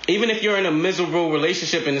alternative? Even if you're in a miserable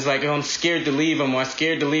relationship and it's like, oh, I'm scared to leave him, or I'm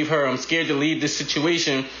scared to leave her, I'm scared to leave this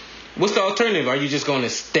situation, what's the alternative? Are you just going to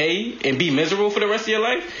stay and be miserable for the rest of your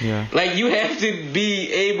life? Yeah. Like, you have to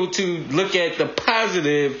be able to look at the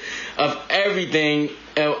positive of everything,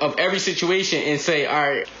 of every situation, and say, all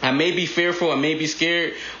right, I may be fearful, I may be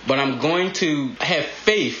scared, but I'm going to have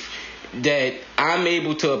faith that I'm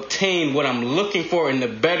able to obtain what I'm looking for in the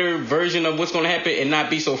better version of what's going to happen, and not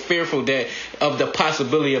be so fearful that of the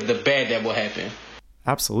possibility of the bad that will happen.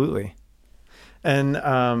 Absolutely.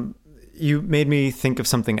 And you made me think of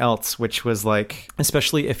something else, which was like,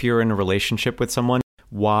 especially if you're in a relationship with someone,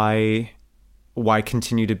 why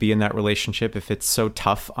continue to be in that relationship if it's so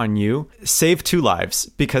tough on you? Save 2 lives,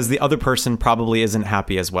 because the other person probably isn't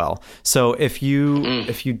happy as well. So if you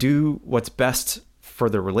do what's best for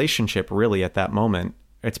the relationship really at that moment,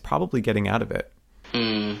 it's probably getting out of it.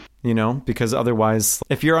 You know, because otherwise,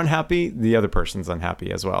 if you're unhappy, the other person's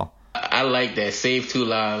unhappy as well. I like that. Save 2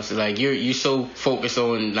 lives. Like you're so focused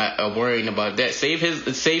on not worrying about that. Save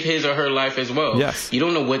his or her life as well. Yes. You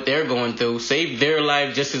don't know what they're going through. Save their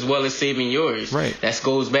life just as well as saving yours. Right. That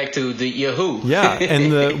goes back to the Yahoo. Yeah,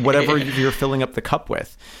 and the whatever you're filling up the cup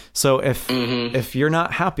with. So if you're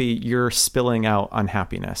not happy, you're spilling out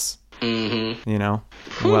unhappiness. You know?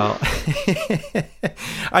 Well,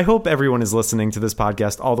 I hope everyone is listening to this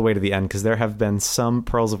podcast all the way to the end, because there have been some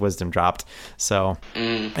pearls of wisdom dropped. So,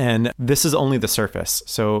 and this is only the surface.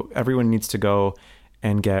 So everyone needs to go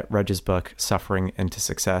and get Reg's book, Suffering into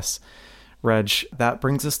Success. Reg, that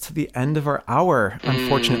brings us to the end of our hour,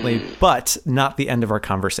 unfortunately, but not the end of our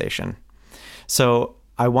conversation. So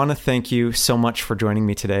I want to thank you so much for joining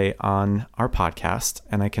me today on our podcast.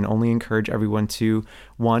 And I can only encourage everyone to,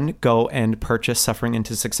 1, go and purchase Suffering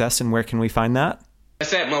into Success. And where can we find that?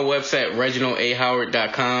 That's at my website,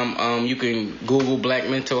 reginaldahoward.com. You can Google Black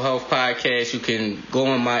Mental Health Podcast. You can go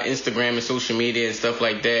on my Instagram and social media and stuff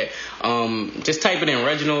like that. Just type it in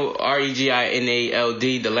Reginald, Reginald,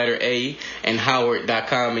 the letter A, and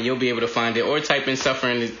Howard.com, and you'll be able to find it. Or type in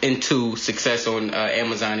Suffering into Success on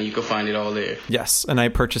Amazon, and you can find it all there. Yes, and I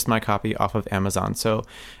purchased my copy off of Amazon. So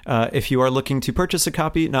if you are looking to purchase a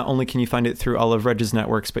copy, not only can you find it through all of Reg's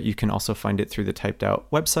networks, but you can also find it through the typed out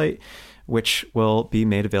website, which will be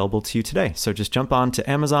made available to you today. So just jump on to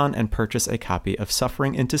Amazon and purchase a copy of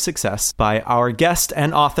Suffering into Success by our guest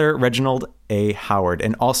and author, Reginald A. Howard.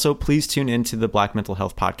 And also, please tune into the Black Mental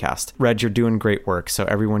Health Podcast. Reg, you're doing great work, so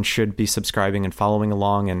everyone should be subscribing and following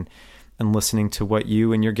along and listening to what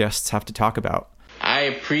you and your guests have to talk about. I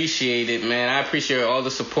appreciate it, man. I appreciate all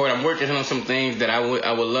the support. I'm working on some things that I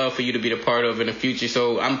would love for you to be the part of in the future.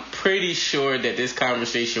 So I'm pretty sure that this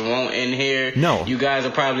conversation won't end here. No. You guys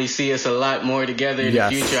will probably see us a lot more together in the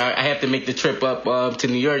future. I have to make the trip up to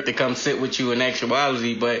New York to come sit with you in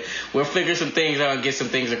actuality, but we'll figure some things out and get some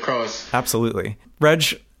things across. Absolutely. Reg,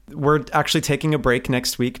 we're actually taking a break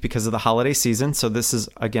next week because of the holiday season. So this is,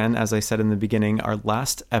 again, as I said in the beginning, our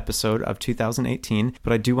last episode of 2018.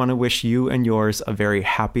 But I do want to wish you and yours a very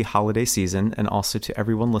happy holiday season, and also to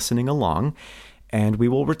everyone listening along. And we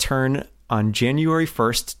will return on January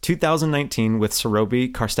 1st, 2019 with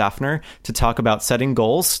Sarobi Karstafner to talk about setting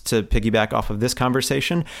goals, to piggyback off of this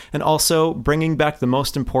conversation, and also bringing back the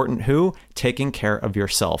most important taking care of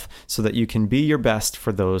yourself so that you can be your best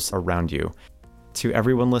for those around you. To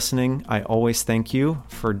everyone listening, I always thank you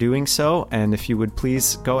for doing so. And if you would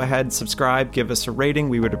please go ahead, subscribe, give us a rating,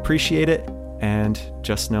 we would appreciate it. And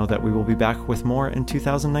just know that we will be back with more in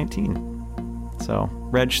 2019. So,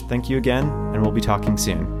 Reg, thank you again, and we'll be talking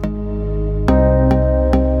soon.